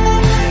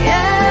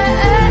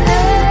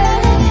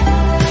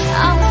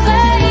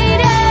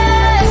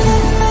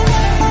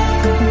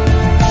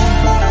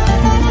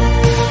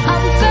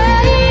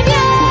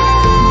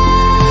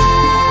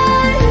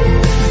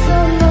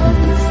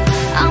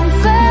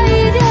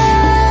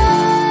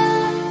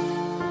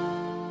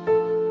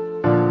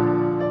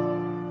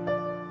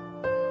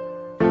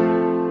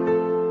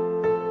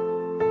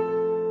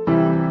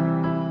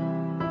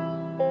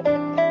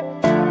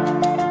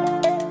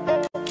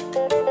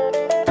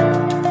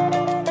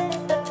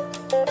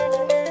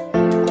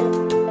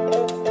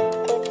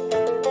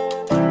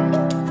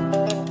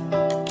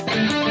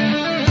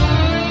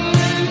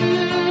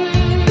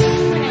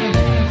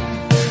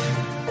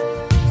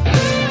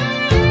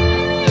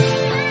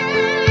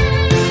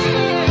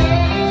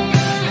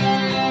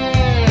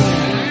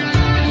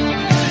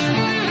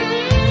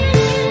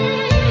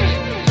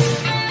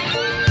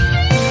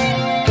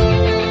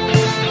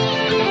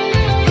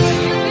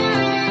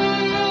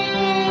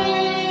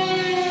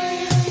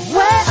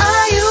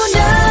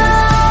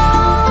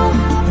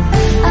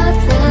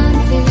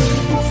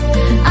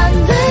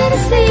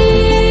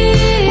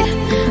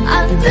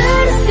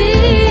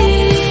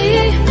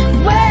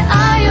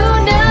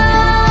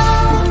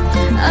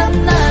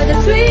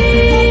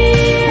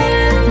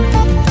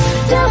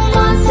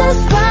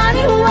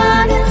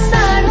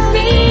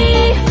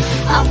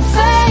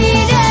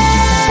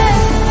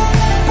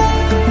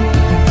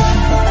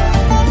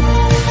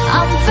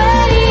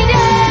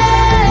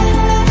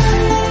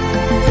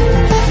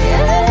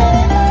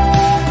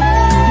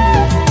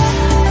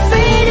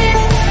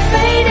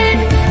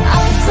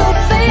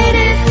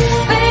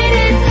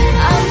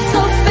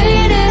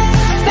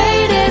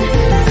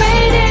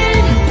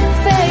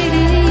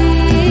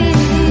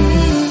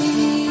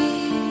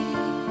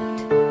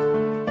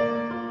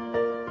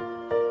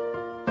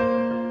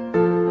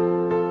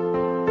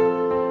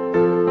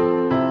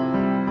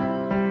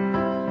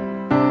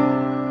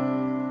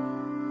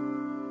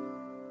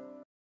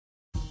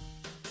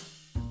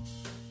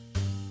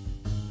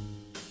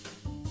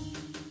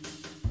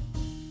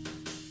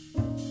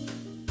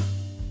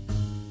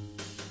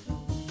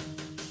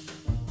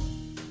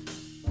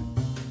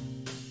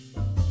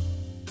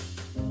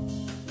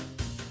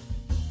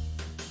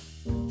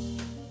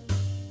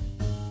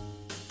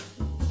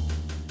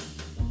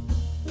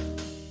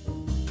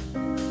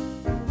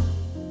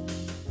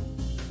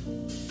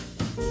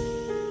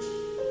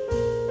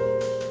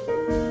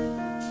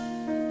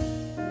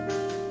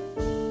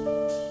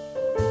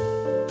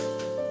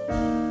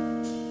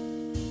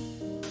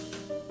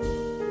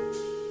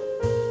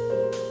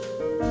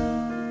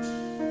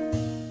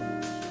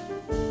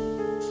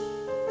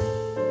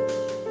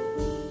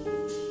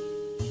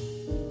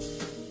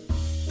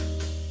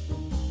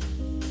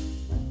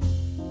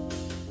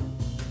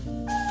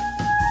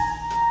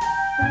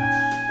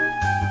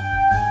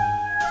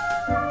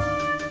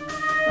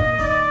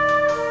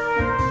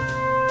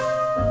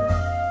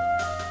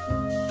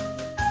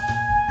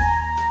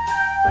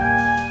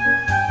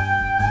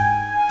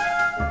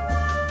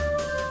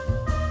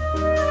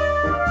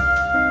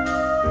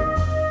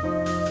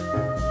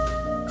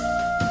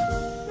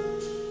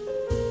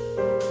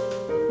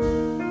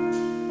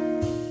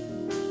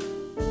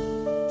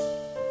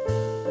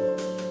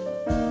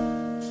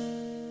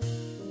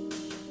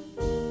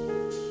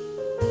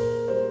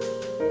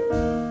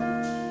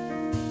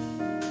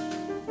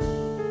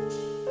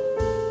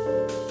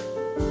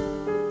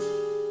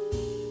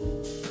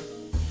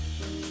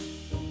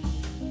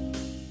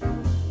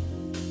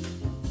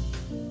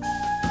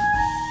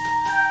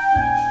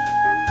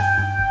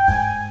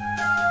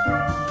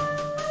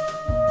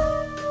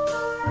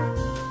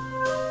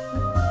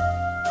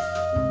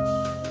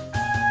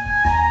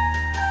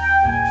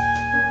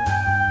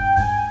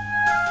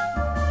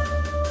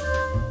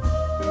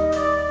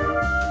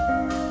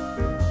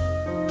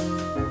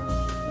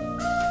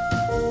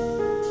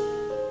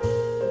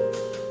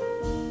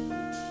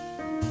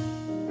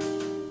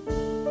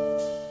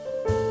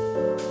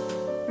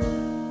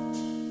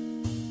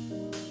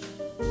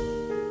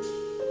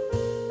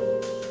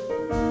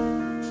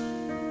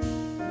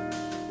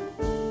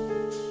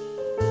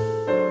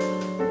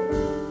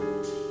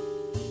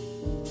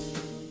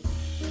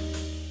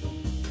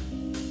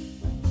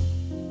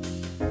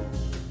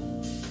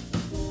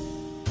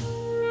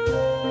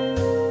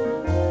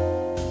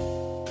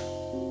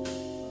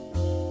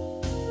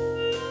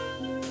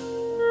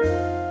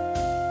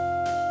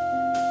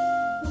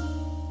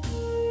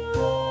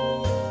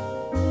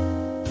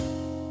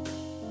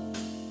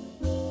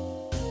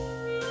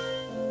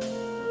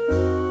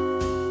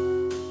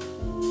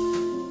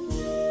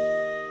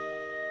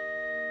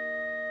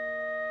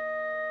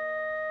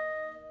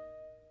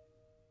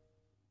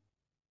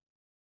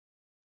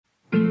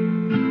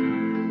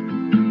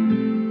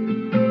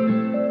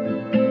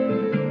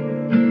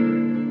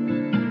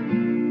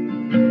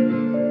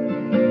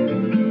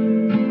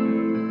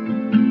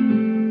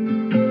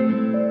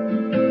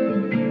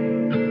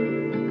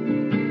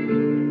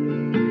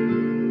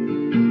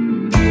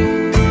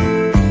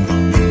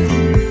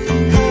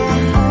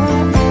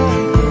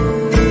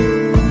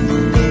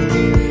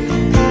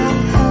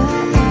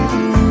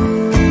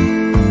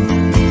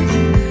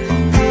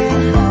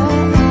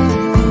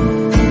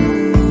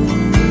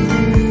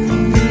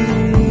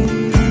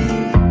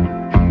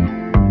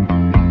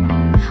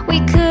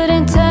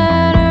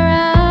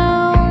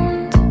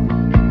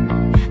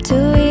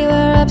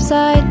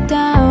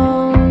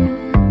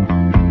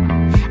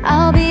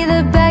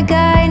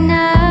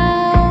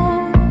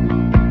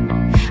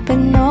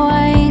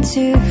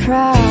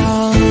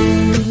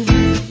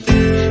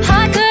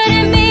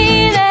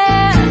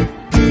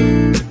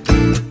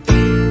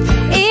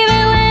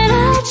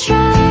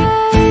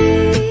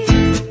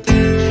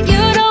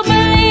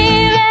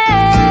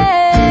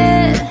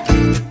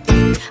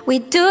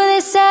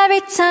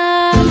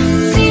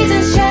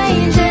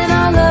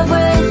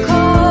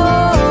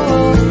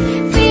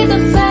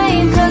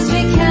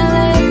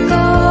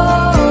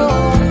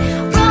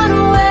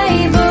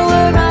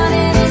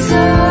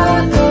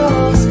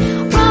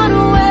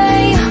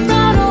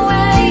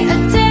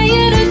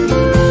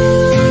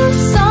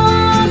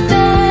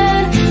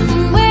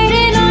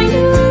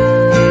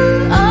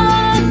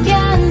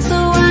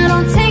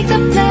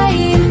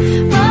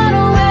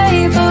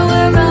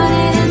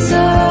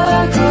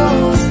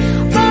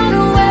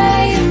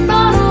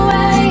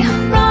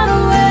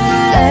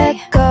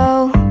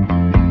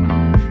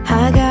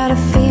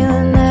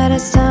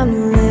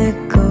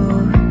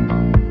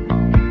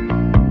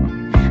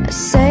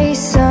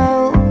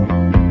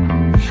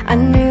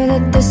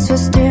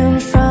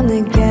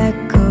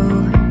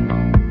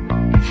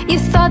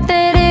 thought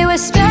that it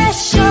was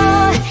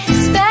special,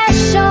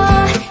 special,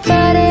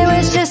 but it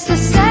was just the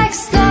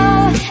sex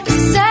though,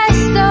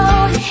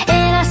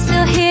 and I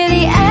still hear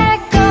the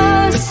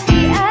echoes.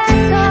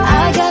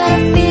 I got a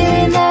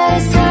feeling that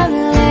it's time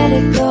to let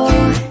it go,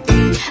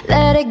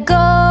 let it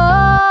go.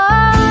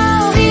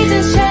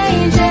 Seasons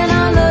change and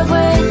our love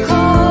went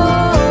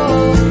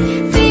cold.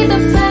 Feed the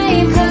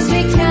flame 'cause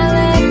we can't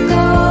let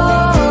go.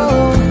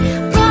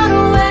 Run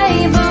away,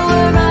 but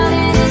we're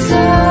running in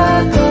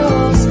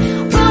circles.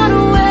 Run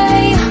away,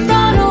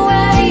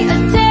 I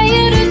dare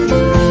you to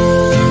do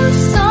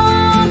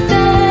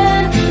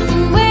something.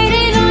 I'm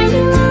waiting on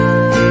you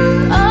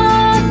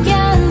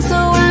again, so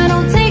I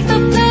don't take the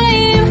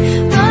blame.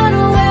 Run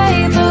away,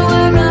 but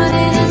we're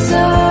running in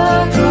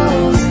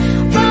circles.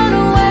 Run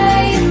away,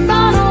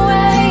 run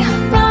away,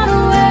 run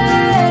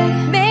away.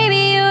 Maybe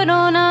you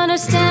don't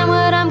understand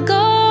what I'm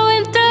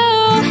going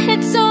through.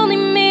 It's only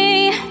me.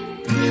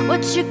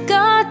 What you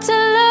got to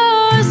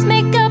lose?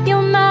 Make up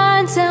your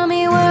mind. Tell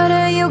me, what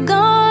are you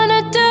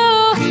gonna do?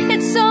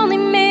 It's only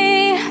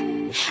me.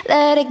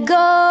 Let it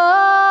go.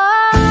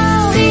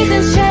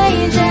 Seasons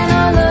change and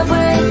our love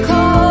went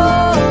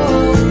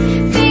cold.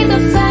 Feed the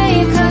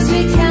flame 'cause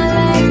we can't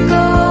let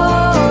go.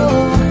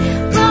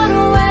 Run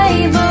away,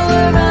 but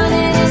we're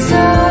running in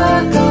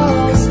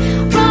circles.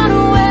 Run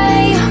away,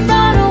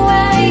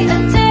 I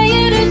dare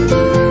you to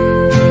do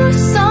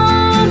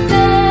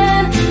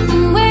something.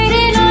 I'm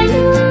waiting on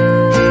you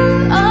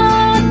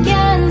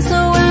again, so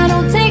I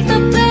don't take the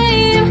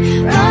blame.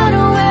 Run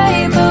away,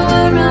 but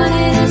we're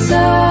running in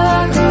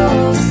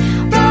circles.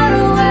 Run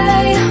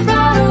away,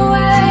 run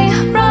away,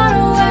 run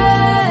away.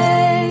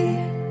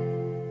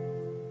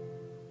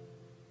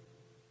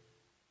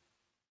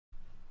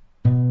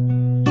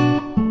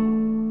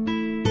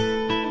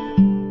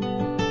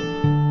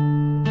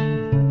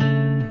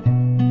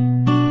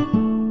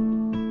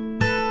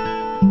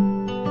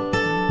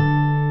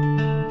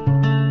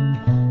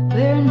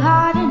 We're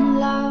not in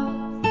love,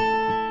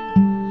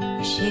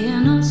 we share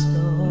no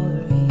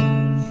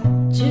stories,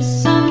 just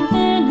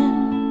something in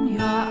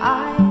your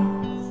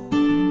eyes.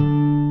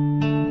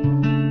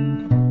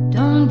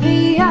 Don't be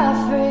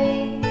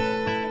afraid,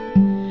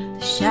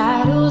 the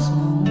shadows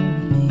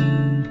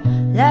moving,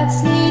 let's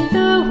leave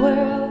the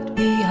world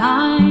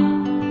behind.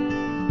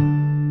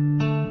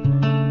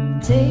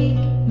 Take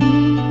me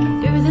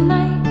through the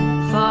night,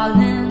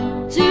 falling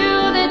to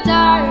the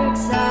dark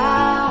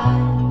side.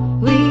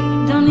 We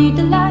don't need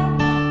the light,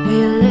 we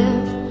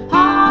live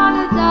on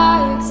the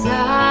dark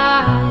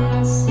side.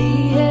 I see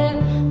it,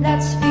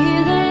 let's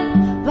feel it,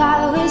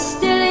 while we're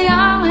still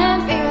young and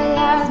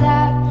realize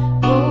that.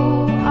 Go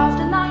off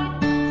the night,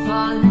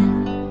 falling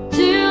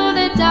to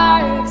the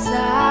dark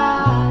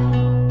side.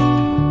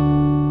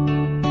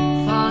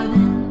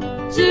 Falling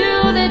to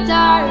the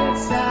dark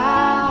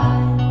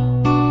side.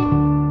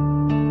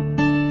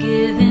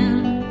 Giving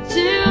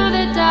to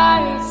the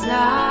dark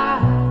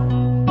side.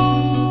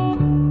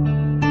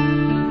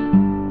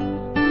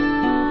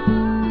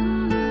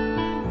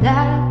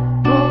 Let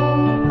go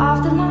of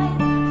the light,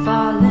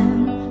 falling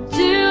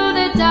to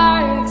the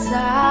dark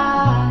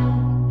side.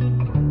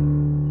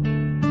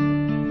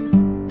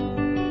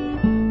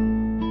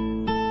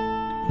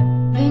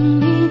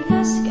 Beneath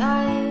the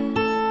sky,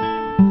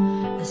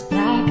 as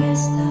black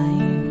as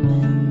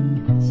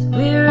diamonds,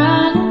 we're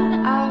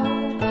running out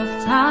of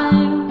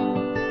time.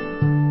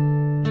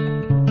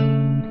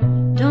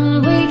 Don't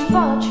wait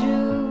for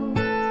truth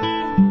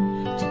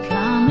to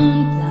come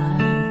and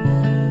blind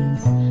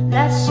us.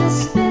 Let's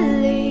just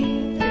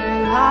believe their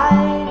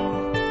lies.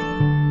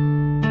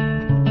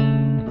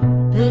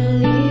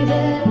 Believe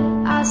it,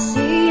 I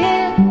see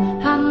it,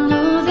 I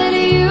know that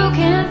you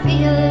can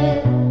feel it.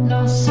 No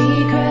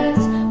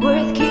secrets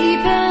worth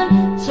keeping,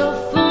 so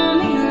for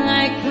me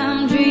like I'm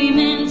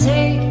dreaming.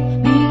 Take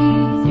me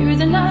through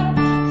the night,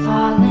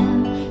 falling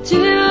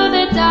to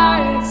the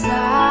dark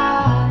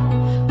side.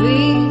 We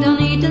don't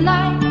need the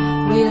light,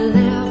 we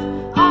live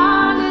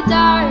on the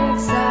dark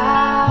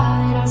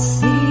side. I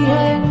see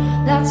it,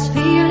 let's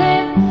feel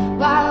it,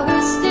 while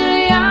we're still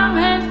young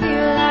and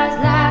realize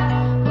that.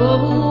 Go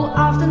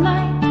off the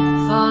night,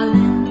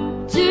 falling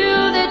to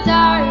the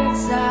dark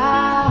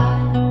side.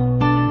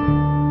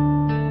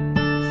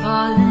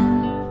 Falling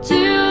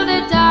to the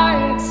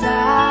dark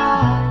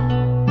side.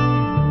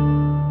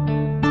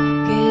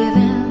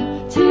 Giving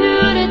to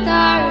the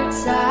dark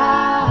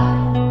side.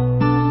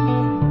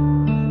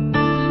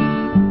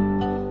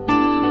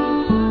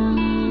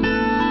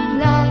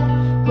 Let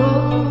go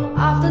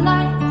of the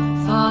light,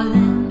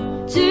 falling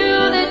to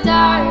the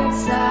dark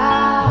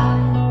side.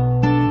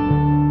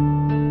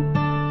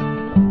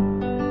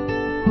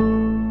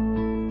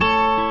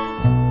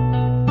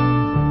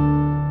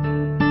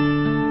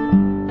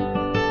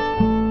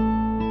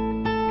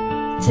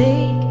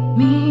 Take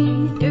me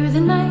through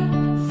the night,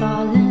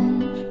 falling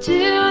to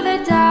the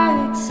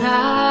dark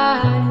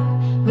side.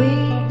 We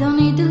don't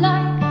need the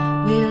light,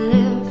 we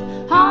live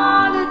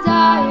on the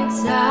dark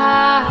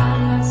side.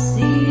 I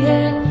see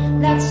it,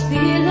 let's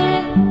feel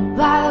it,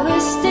 while we're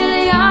still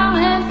young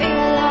and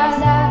realize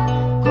that.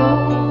 Go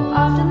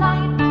off the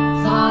night,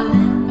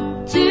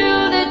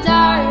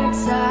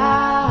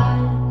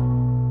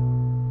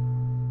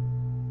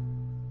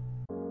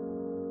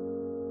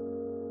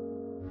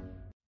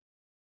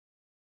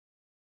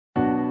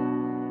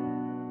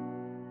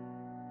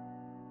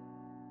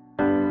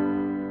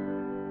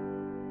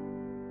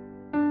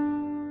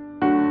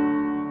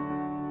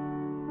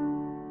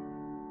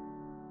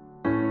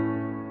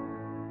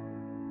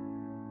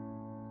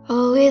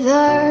 it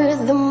hurt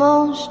the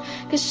most,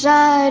 'cause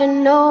I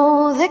didn't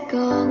know that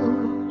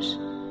goes.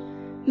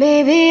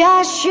 Maybe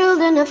I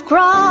shouldn't have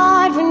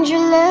cried when you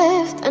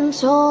left and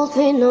told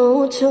me no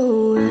to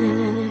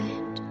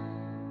it.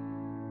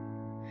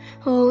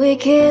 Oh, it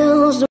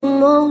kills the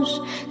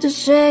most to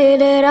say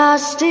that I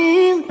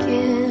still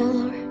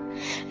care.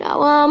 Now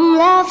I'm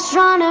left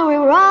trying to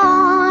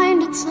rewind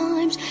the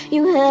times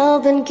you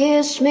held and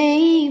kissed me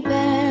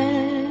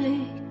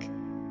back.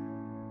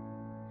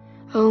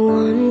 I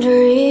wonder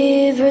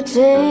if you're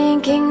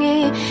thinking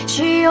it,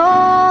 she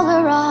all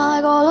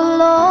right all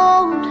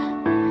alone.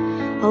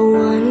 I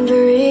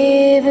wonder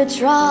if you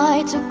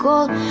tried to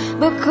call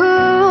but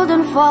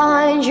couldn't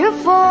find your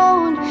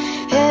phone.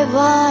 Have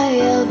I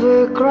ever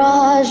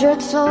crossed your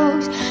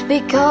toes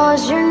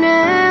because your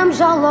name's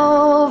all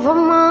over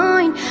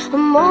mine? A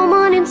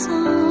moment in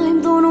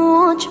time, don't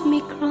watch me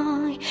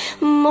cry.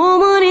 A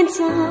moment in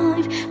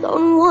time,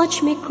 don't watch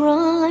me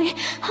cry.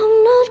 I'm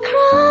not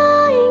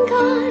crying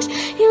 'cause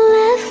you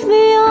left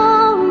me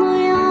on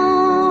my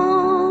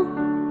own.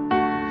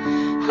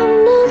 I'm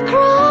not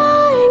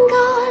crying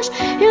 'cause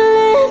you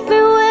left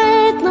me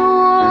with no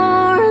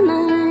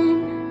warning.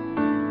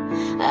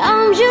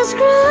 I'm just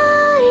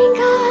crying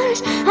 'cause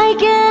I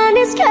can't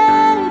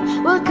escape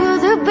what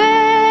could have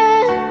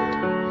been.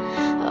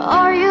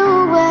 Are you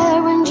aware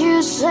when you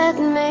set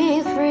me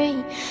free?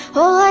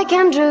 All I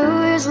can do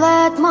is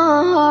let my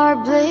heart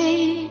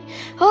bleed.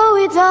 Oh,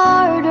 it's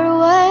harder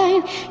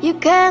when you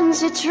can't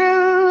see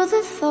through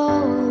the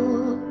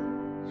thought.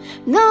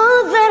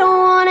 Not that I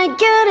wanna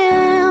get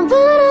in,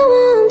 but I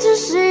want to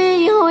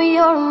see how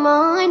your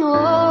mind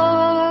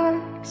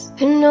works.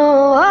 You know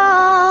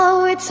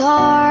how it's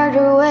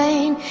harder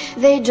when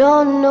they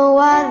don't know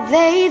what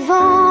they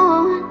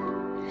don't.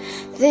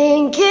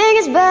 Thinking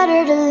it's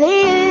better to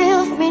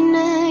leave,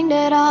 meaning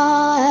that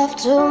I have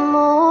to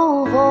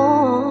move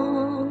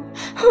on.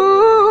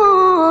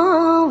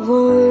 Oh, I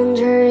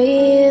wonder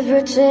if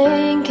you're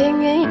thinking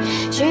it,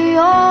 she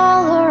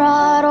all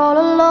right all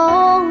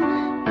alone.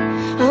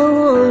 I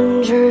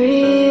wonder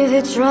if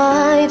you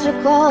tried to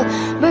call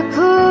but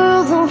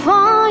couldn't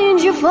find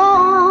your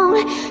phone.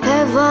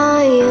 Have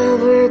I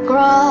ever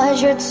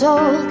crossed your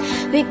toes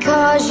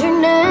because your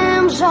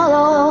name's all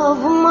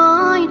over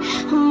mine?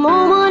 A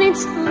moment in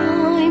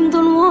time,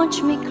 don't watch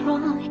me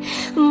cry.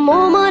 A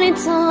moment in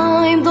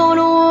time, don't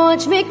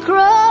watch me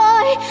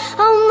cry.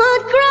 I'm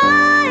not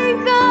crying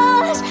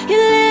 'cause you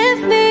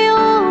left me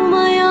on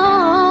my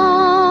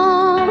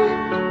own.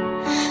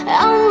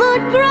 I'm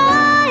not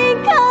crying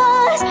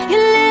 'cause you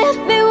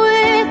left me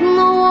with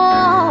no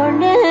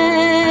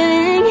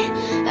warning.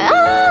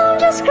 I'm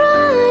just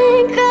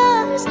crying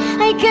 'cause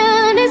I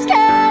can't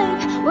escape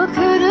what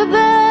could have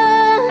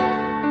been.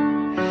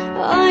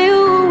 Are you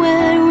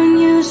aware when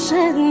you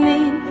set me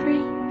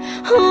free?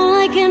 All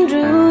I can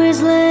do is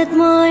let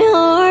my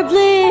heart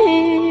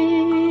bleed.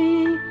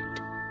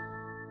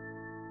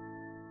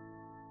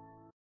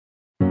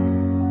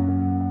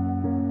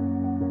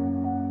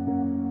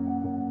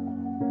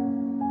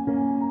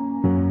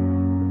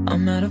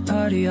 I'm at a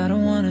party I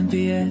don't wanna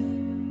be at,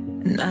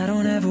 and I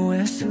don't ever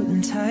wear a suit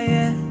and tie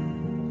yet.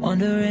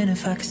 Wondering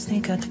if I could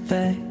sneak out the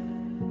back.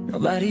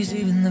 Nobody's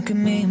even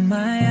looking me in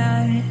my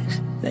eyes.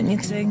 Then you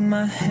take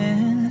my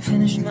hand,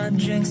 finish my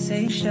drink,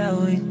 say shall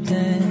we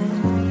dance?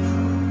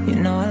 You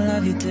know I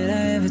love you, did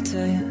I ever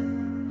tell you?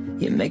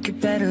 You make it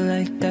better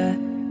like that.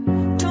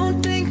 Don't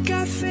think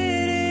I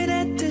fit in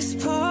at this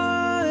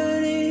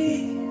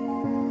party.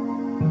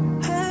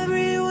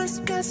 Everyone's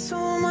got so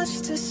much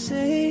to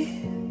say.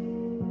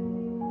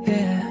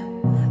 Yeah,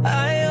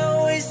 I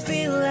always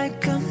feel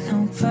like I'm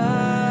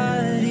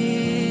nobody.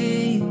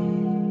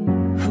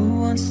 Who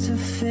wants to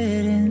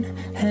fit in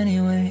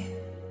anyway?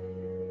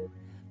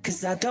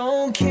 'Cause I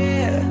don't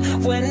care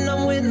when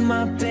I'm with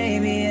my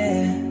baby,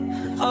 yeah.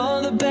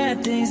 All the bad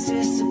things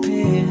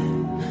disappear,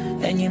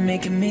 and you're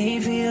making me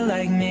feel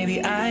like maybe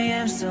I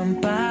am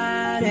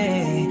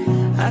somebody.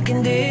 I can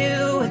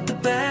deal with the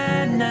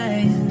bad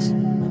nights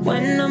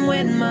when I'm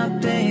with my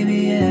baby,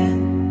 yeah.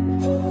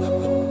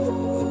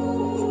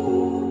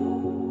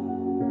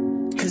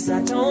 'Cause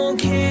I don't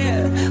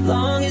care,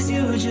 long as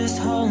you just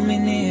hold me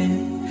near.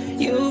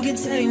 You can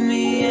take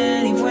me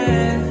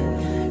anywhere,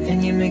 and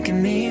you're making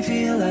me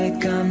feel like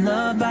I'm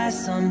loved by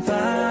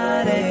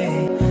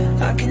somebody.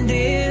 I can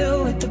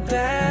deal with the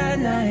bad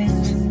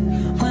nights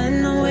when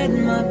I'm with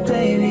my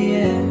baby,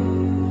 yeah.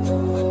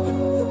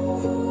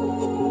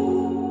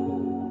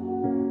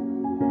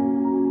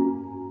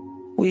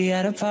 We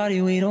at a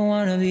party we don't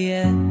wanna be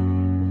at,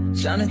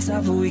 trying to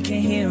talk but we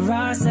can't hear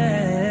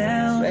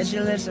ourselves. Red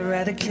your lips, I'd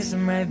rather kiss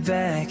them right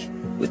back.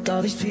 With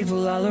all these people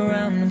all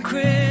around, I'm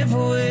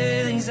crippled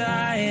with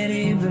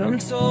anxiety, but I'm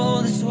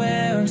told it's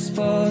where I'm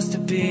supposed to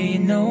be. You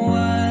know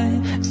what?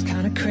 It's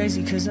kinda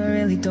crazy 'cause I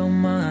really don't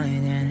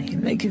mind, and you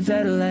make it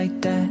better like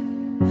that.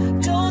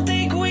 Don't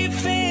think we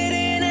fit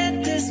in at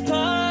this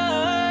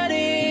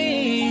party.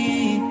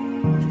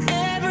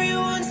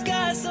 Everyone's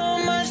got so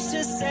much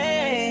to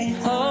say.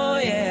 Oh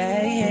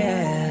yeah,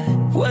 yeah.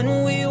 When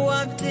we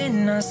walked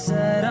in, I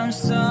said I'm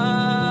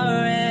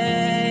sorry.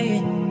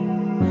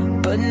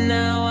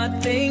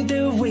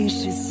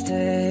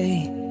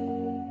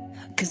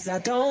 'Cause I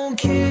don't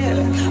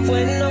care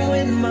when I'm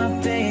with my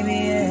baby,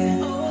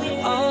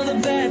 yeah. All the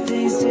bad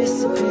things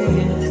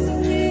disappear,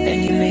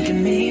 and you're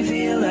making me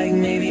feel like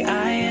maybe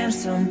I am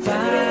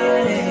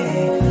somebody.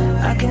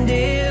 I can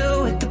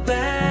deal with the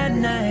bad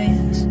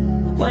nights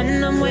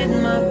when I'm with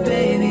my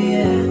baby,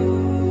 yeah.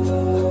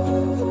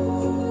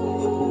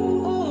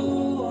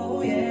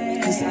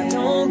 'Cause I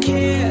don't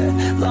care,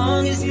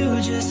 long as you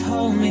just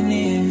hold me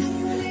near.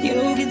 You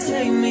can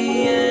take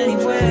me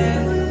anywhere,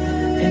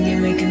 and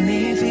you're making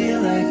me feel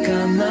like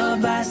I'm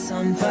loved by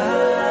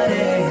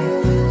somebody.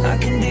 I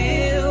can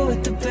deal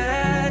with the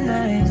bad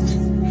nights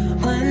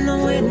when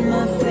I'm with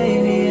my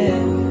baby,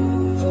 yeah.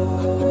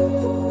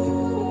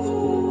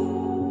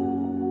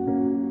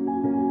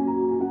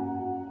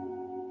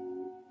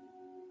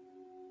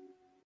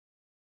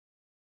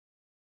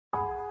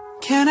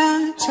 Can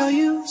I tell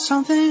you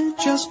something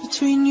just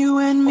between you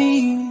and me?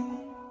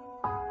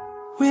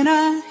 When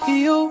I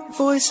hear your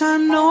voice, I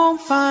know I'm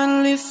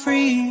finally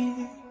free.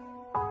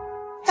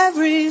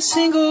 Every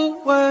single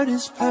word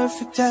is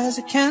perfect as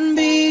it can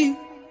be,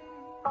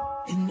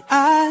 and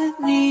I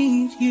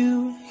need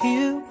you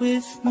here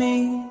with me.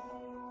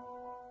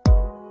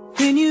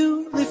 When you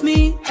lift me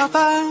up,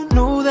 I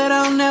know that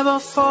I'll never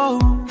fall.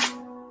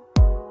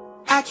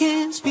 I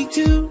can't speak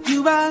to you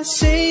by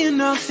saying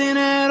nothing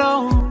at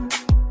all.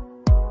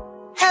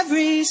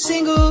 Every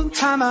single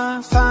time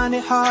I find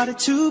it harder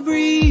to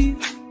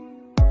breathe,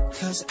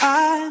 'cause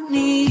I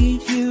need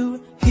you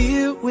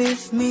here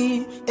with me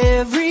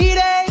every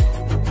day.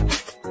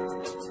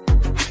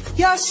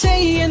 You're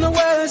saying the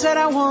words that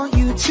I want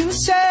you to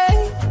say.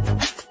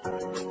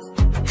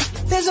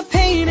 There's a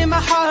pain in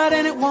my heart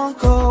and it won't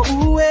go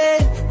away.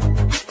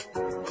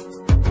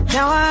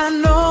 Now I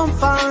know I'm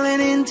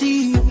falling in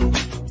deep,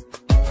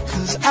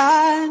 'cause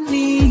I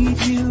need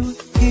you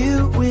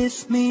here with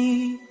me.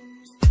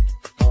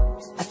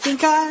 I think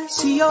I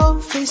see your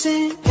face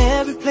in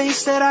every place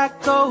that I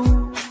go.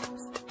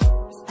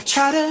 I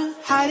try to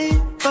hide it,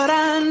 but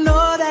I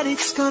know that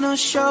it's gonna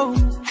show.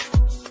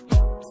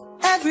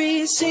 Every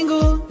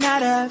single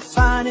night I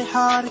find it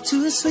harder to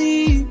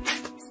sleep,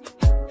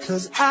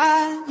 'cause I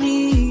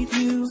need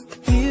you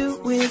here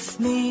with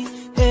me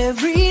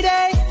every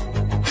day.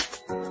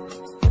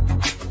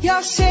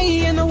 You're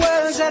saying the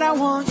words that I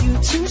want you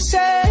to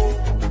say.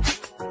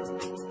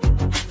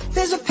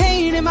 There's a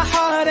pain in my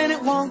heart and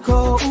it won't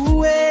go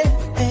away.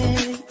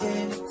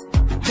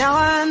 Now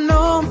I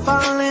know I'm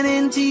falling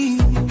in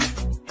deep,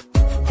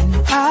 and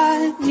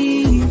I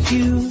need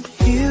you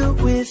here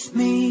with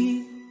me.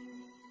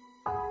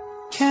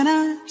 Can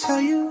I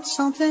tell you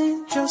something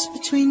just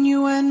between you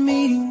and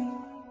me?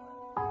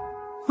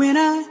 When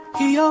I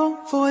hear your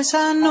voice,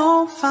 I know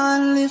I'm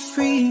finally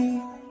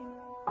free.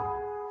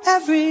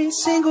 Every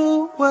single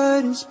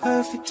word is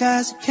perfect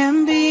as it can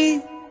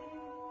be,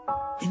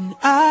 and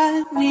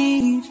I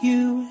need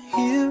you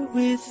here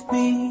with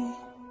me.